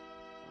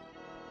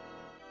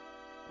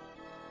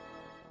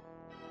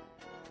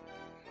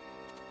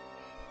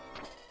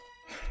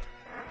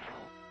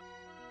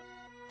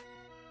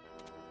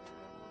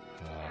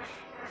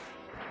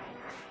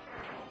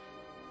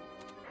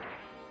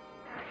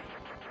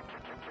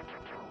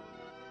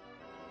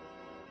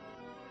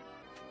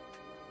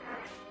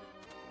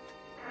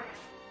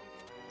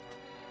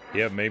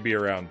 Yeah, maybe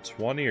around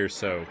 20 or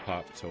so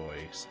pop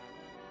toys.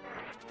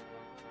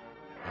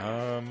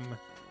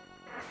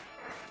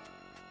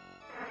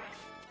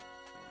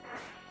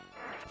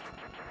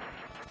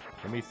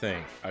 Let me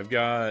think. I've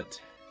got...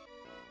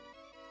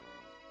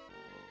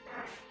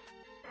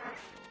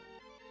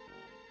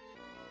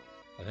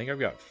 I think I've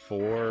got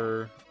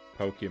 4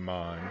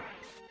 Pokemon.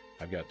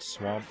 I've got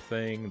Swamp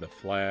Thing, the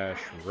Flash,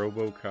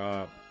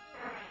 RoboCop,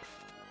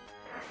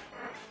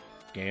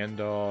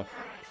 Gandalf,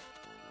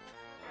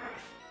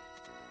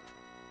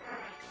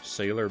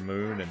 Sailor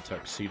Moon, and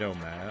Tuxedo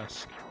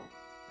Mask.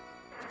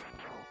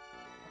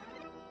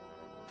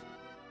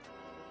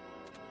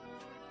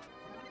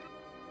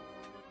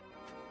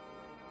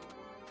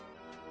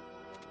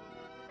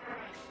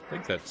 I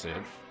think that's it.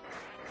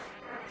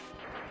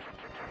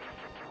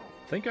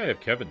 I think I have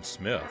Kevin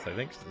Smith.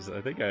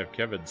 I think I have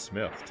Kevin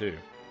Smith too.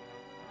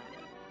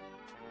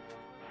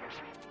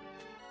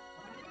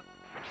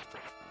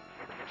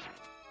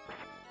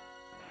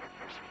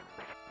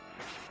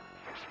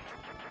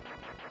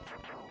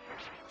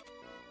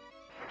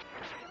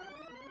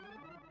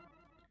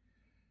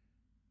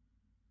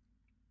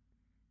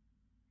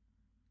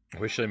 I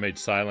wish they made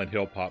Silent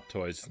Hill Pop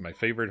Toys. It's my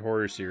favorite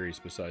horror series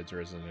besides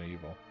Resident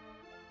Evil.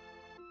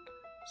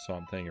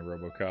 Swamp Thing and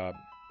RoboCop.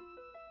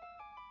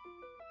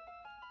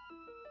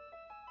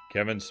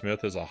 Kevin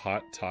Smith is a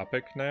hot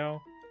topic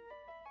now?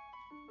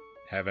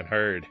 Haven't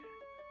heard.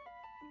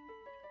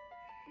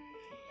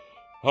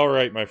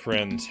 Alright, my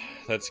friends.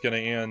 That's gonna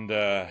end,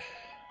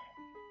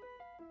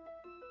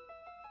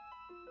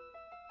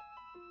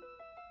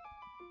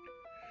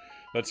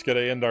 that's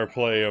gonna end our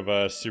play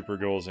of Super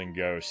Ghouls and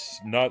Ghosts.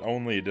 Not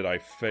only did I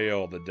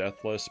fail the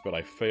Deathless, but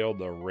I failed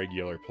the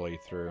regular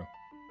playthrough.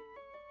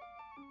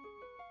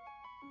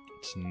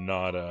 It's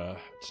not,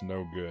 it's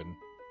no good.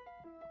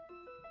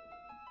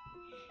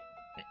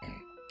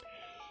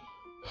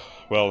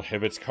 Well,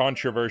 if it's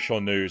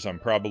controversial news, I'm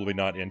probably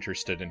not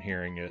interested in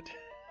hearing it.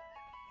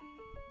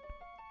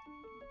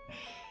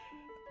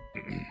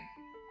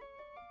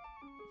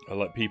 We'll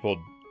let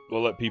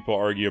people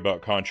argue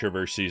about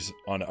controversies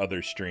on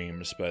other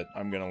streams, but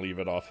I'm gonna leave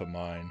it off of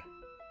mine.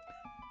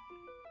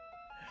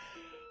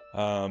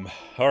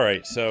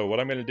 Alright, so what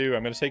I'm gonna do,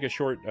 I'm gonna take a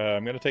short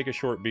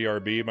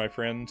BRB, my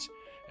friends.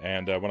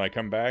 And when I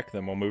come back,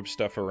 then we'll move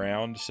stuff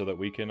around so that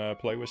we can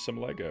play with some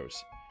Legos.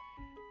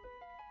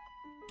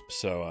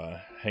 So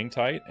hang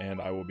tight, and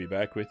I will be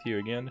back with you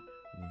again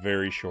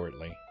very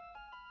shortly.